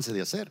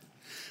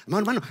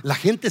 Hermano, la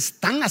gente es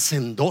tan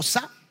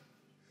hacendosa.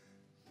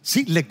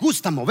 Sí, le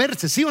gusta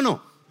moverse, ¿sí o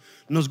no?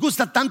 Nos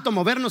gusta tanto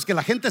movernos que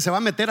la gente se va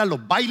a meter a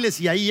los bailes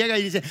y ahí llega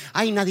y dice,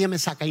 ay, nadie me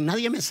saca. Y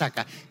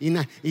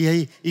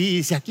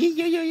dice, aquí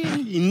yo,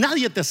 y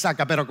nadie te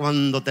saca. Pero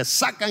cuando te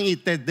sacan y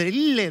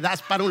le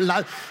das para un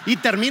lado y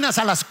terminas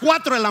a las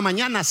 4 de la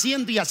mañana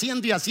haciendo.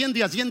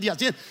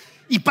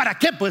 ¿Y para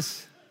qué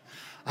pues?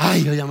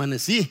 Ay, yo ya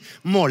amanecí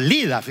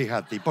molida,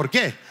 fíjate. ¿Y por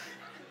qué?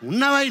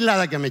 Una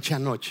bailada que me eché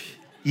anoche.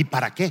 ¿Y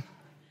para qué?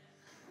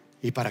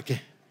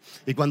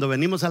 Y cuando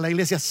venimos a la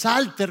iglesia,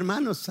 salte,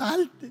 hermano,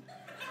 salte.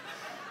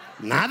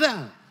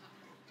 Nada.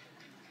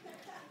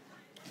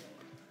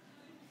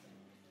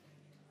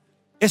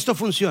 Esto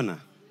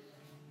funciona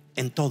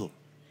en todo.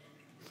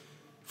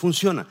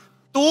 Funciona.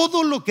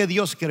 Todo lo que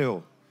Dios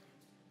creó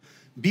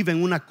vive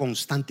en una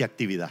constante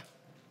actividad.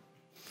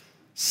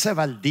 Se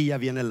va el día,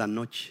 viene la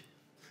noche.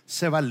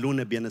 Se va el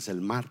lunes, viene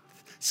el martes.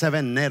 Se va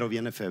enero,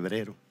 viene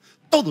febrero.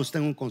 Todo está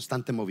en un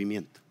constante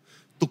movimiento.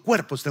 Tu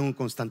cuerpo está en un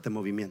constante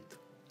movimiento.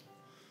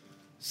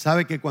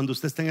 ¿Sabe que cuando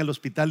usted está en el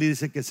hospital y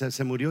dice que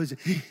se murió, dice,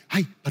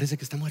 ay, parece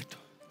que está muerto?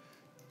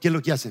 ¿Qué es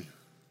lo que hacen?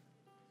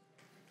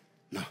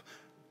 No,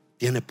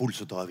 tiene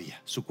pulso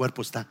todavía. Su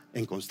cuerpo está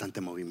en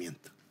constante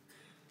movimiento.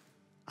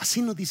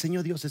 Así nos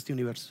diseñó Dios este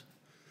universo.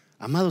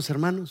 Amados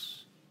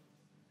hermanos,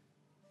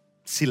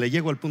 si le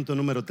llego al punto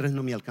número 3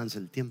 no me alcanza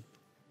el tiempo,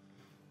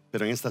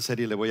 pero en esta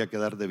serie le voy a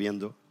quedar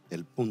debiendo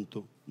el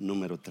punto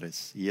número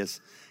 3, y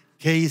es: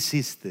 ¿qué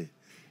hiciste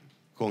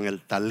con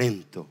el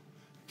talento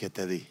que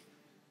te di?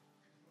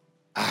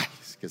 Ay,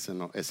 es que ese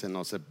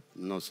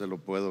no se lo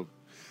puedo.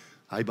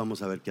 Ay,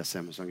 vamos a ver qué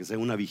hacemos. Aunque sea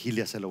una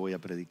vigilia, se lo voy a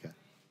predicar.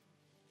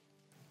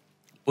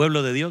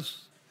 Pueblo de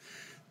Dios,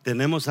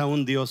 tenemos a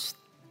un Dios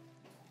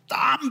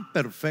tan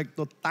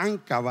perfecto, tan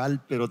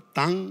cabal, pero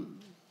tan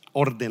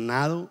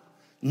ordenado,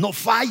 no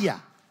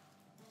falla.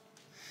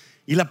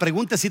 Y la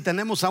pregunta es si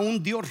tenemos a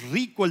un Dios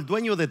rico, el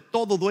dueño de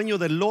todo, dueño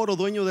del oro,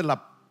 dueño de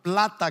la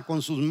plata.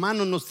 Con sus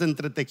manos nos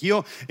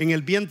entretejió en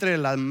el vientre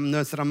de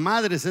nuestra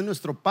madre. Es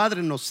nuestro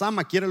Padre, nos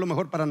ama, quiere lo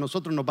mejor para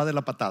nosotros, nos va de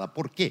la patada.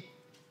 ¿Por qué?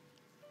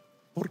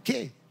 ¿Por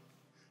qué?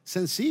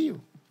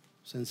 Sencillo,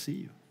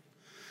 sencillo.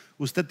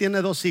 Usted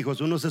tiene 2 hijos,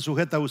 uno se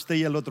sujeta a usted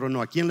y el otro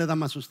no. ¿A quién le da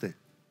más usted?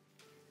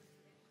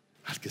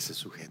 Al que se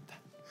sujeta.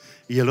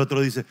 Y el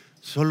otro dice,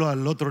 solo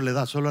al otro le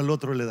da, solo al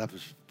otro le da.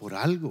 Pues por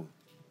algo,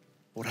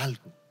 por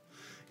algo.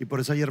 Y por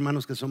eso hay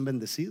hermanos que son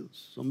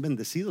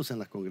bendecidos en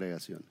las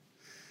congregaciones.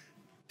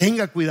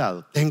 Tenga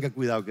cuidado,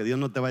 que Dios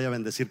no te vaya a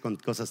bendecir con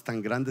cosas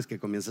tan grandes que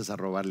comiences a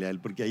robarle a Él,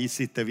 porque ahí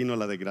sí te vino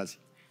la desgracia.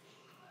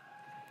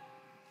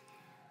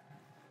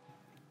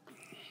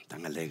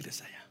 Tan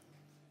alegres allá.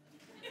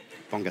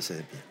 Póngase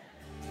de pie.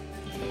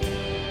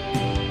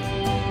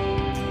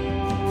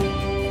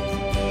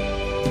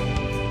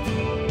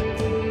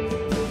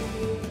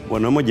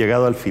 Bueno, hemos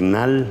llegado al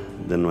final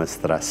de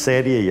nuestra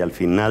serie y al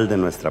final de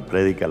nuestra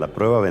prédica, la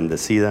prueba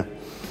bendecida.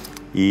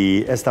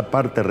 Y esta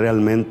parte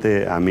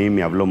realmente a mí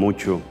me habló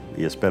mucho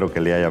y espero que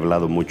le haya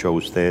hablado mucho a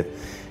usted.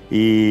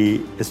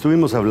 Y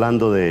estuvimos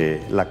hablando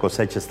de la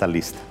cosecha está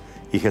lista.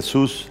 Y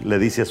Jesús le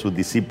dice a sus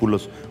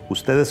discípulos,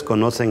 ustedes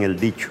conocen el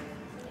dicho,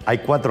 hay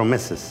 4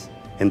 meses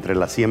entre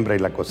la siembra y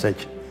la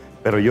cosecha.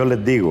 Pero yo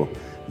les digo,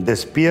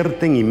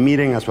 despierten y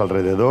miren a su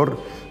alrededor,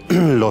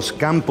 los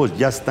campos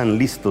ya están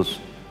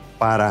listos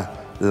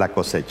para la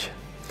cosecha.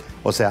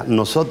 O sea,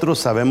 nosotros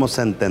sabemos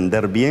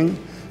entender bien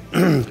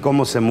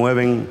cómo se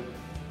mueven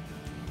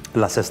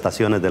las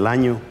estaciones del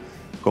año,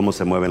 cómo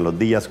se mueven los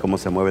días, cómo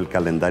se mueve el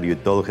calendario y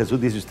todo.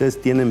 Jesús dice,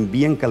 ustedes tienen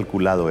bien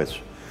calculado eso.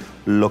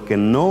 Lo que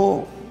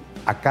no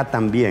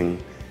acatan bien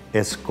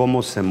es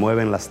cómo se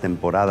mueven las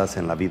temporadas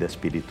en la vida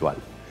espiritual.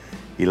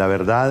 Y la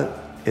verdad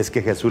es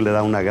que Jesús le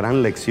da una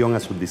gran lección a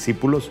sus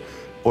discípulos,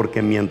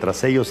 porque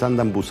mientras ellos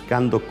andan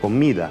buscando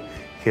comida,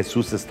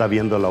 Jesús está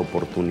viendo la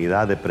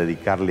oportunidad de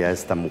predicarle a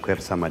esta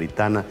mujer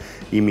samaritana,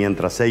 y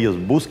mientras ellos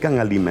buscan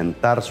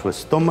alimentar su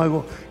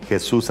estómago,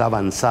 Jesús ha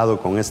avanzado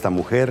con esta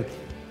mujer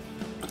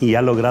y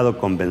ha logrado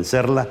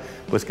convencerla,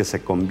 pues que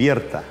se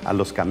convierta a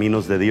los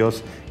caminos de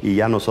Dios, y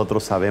ya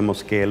nosotros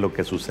sabemos qué es lo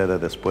que sucede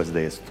después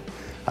de esto.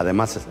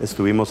 Además,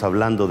 estuvimos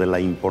hablando de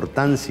la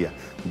importancia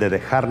de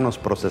dejarnos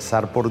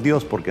procesar por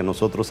Dios, porque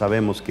nosotros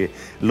sabemos que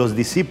los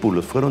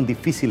discípulos fueron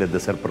difíciles de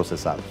ser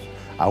procesados.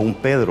 Aún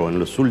Pedro en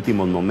los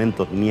últimos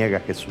momentos niega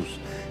a Jesús.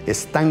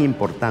 Es tan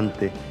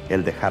importante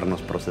el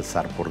dejarnos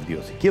procesar por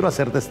Dios. Y quiero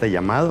hacerte este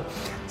llamado.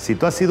 Si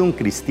tú has sido un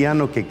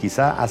cristiano que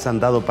quizá has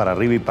andado para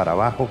arriba y para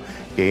abajo,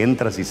 que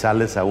entras y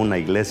sales a una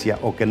iglesia,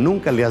 o que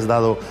nunca le has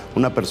dado,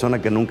 una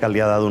persona que nunca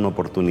le ha dado una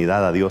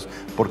oportunidad a Dios,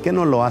 ¿por qué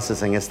no lo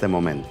haces en este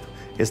momento?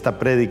 Esta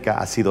prédica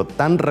ha sido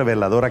tan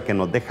reveladora que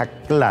nos deja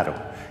claro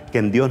que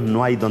en Dios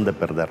no hay donde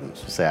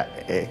perdernos. O sea,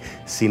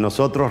 si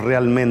nosotros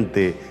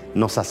realmente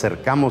nos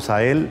acercamos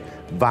a Él,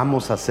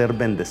 vamos a ser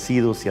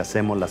bendecidos si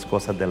hacemos las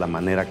cosas de la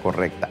manera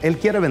correcta. Él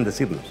quiere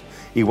bendecirnos,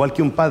 igual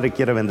que un padre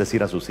quiere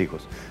bendecir a sus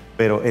hijos,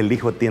 pero el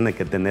hijo tiene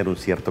que tener un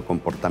cierto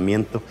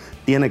comportamiento,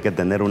 tiene que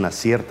tener una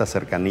cierta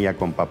cercanía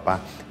con papá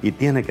y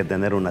tiene que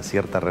tener una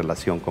cierta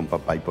relación con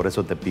papá. Y por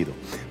eso te pido,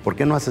 ¿por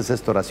qué no haces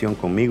esta oración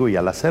conmigo? Y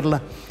al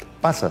hacerla,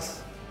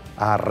 pasas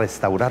a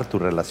restaurar tu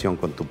relación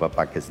con tu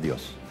papá, que es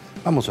Dios.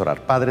 Vamos a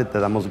orar. Padre, te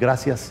damos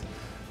gracias,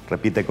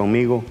 repite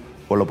conmigo,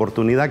 por la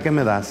oportunidad que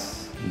me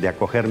das de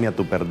acogerme a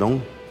tu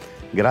perdón.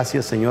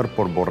 Gracias, Señor,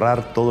 por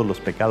borrar todos los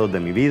pecados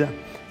de mi vida,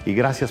 y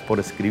gracias por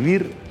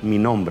escribir mi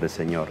nombre,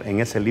 Señor, en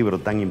ese libro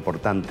tan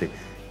importante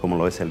como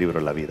lo es el libro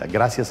de la vida.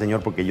 Gracias,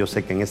 Señor, porque yo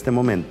sé que en este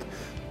momento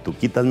tú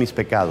quitas mis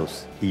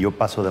pecados y yo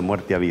paso de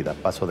muerte a vida,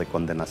 paso de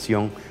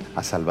condenación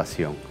a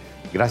salvación.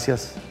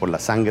 Gracias por la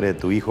sangre de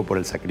tu Hijo, por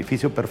el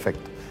sacrificio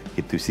perfecto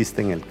que tú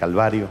hiciste en el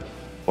Calvario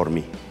por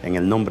mí. En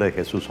el nombre de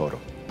Jesús oro.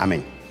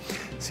 Amén.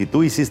 Si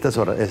tú hiciste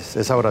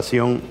esa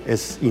oración,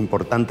 es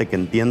importante que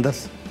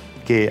entiendas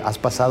que has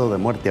pasado de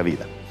muerte a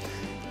vida.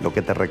 Lo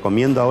que te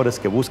recomiendo ahora es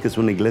que busques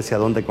una iglesia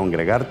donde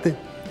congregarte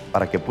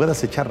para que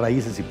puedas echar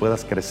raíces y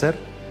puedas crecer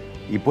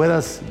y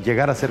puedas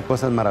llegar a hacer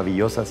cosas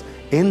maravillosas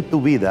en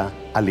tu vida,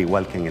 al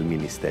igual que en el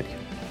ministerio.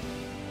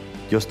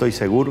 Yo estoy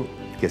seguro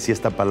que si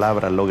esta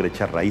palabra logra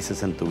echar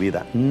raíces en tu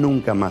vida,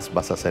 nunca más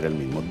vas a ser el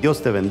mismo.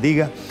 Dios te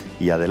bendiga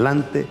y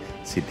adelante.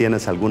 Si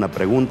tienes alguna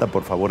pregunta,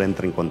 por favor,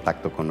 entra en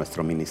contacto con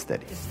nuestro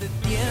ministerio. Este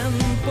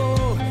tiempo